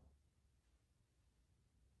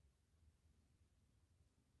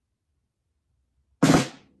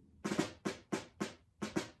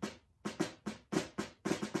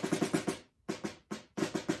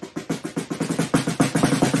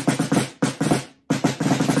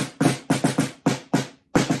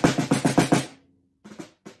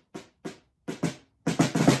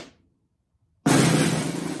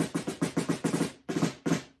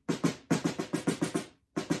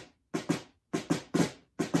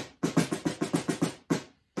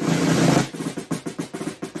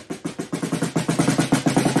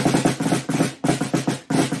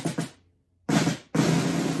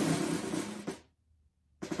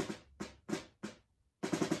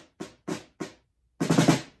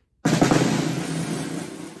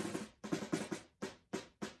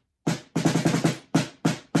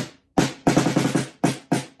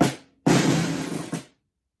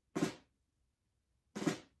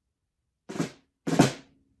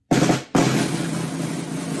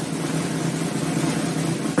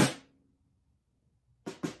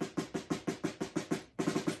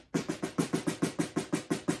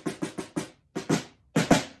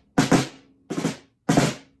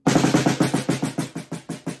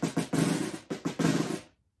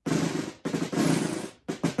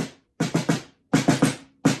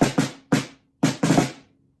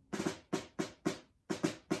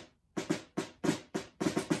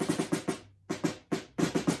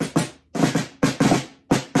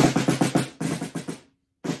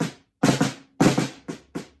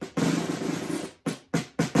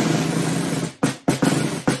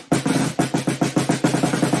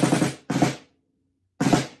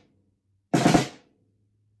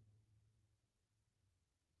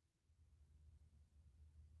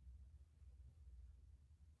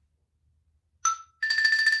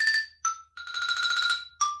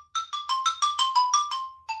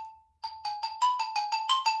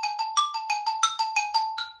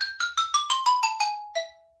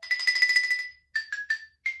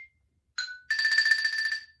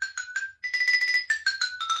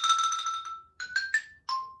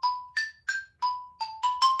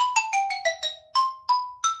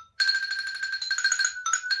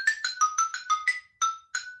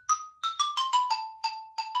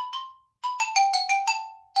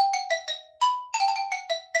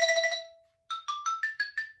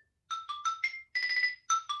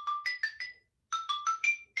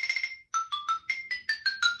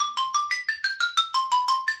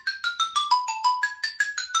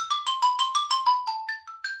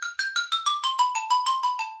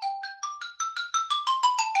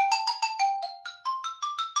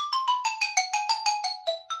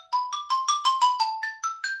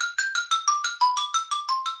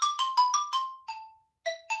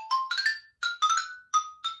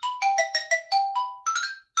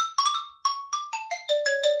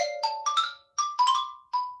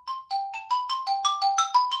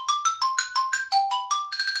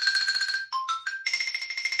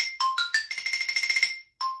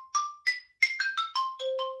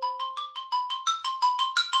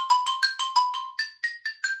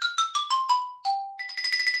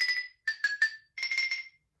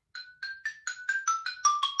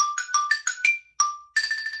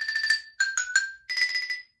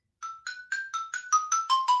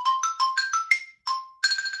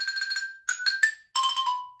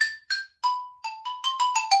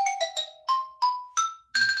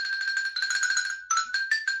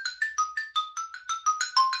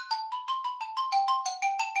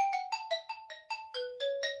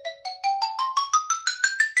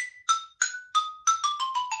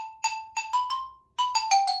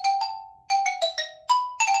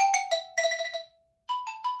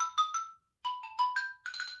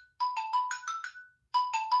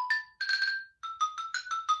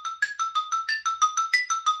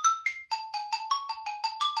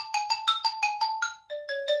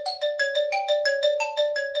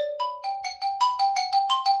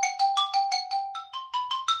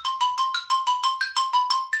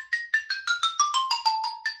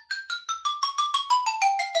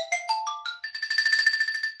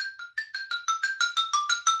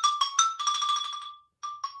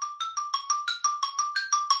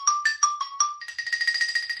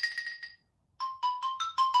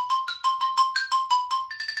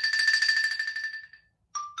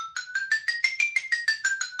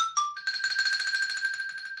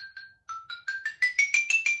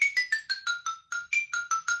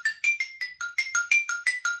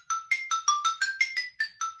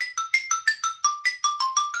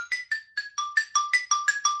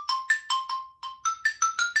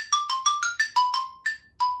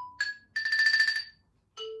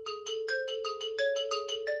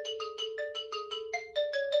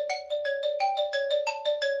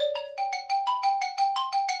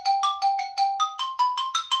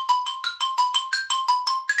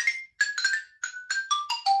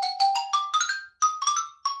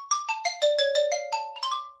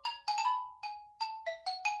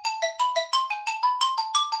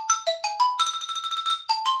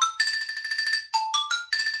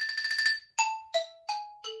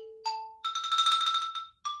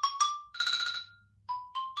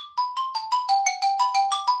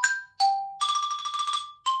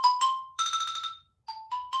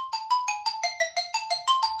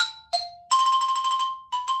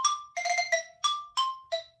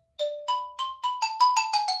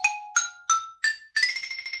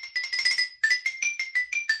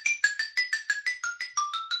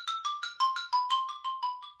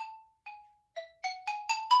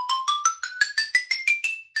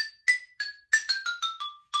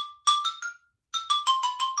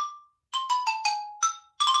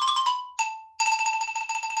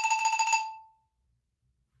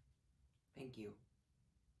 Thank you.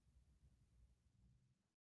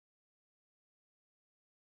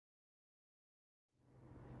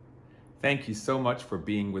 Thank you so much for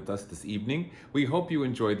being with us this evening. We hope you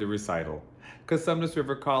enjoyed the recital. Cosumnes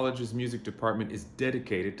River College's music department is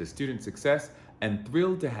dedicated to student success and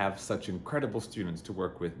thrilled to have such incredible students to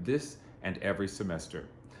work with this and every semester.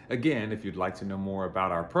 Again, if you'd like to know more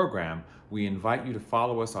about our program, we invite you to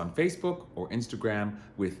follow us on Facebook or Instagram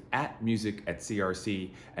with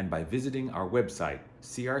 @music@CRC and by visiting our website,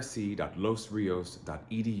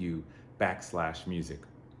 crc.losrios.edu/music.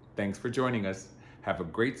 Thanks for joining us. Have a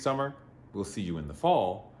great summer. We'll see you in the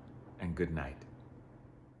fall, and good night.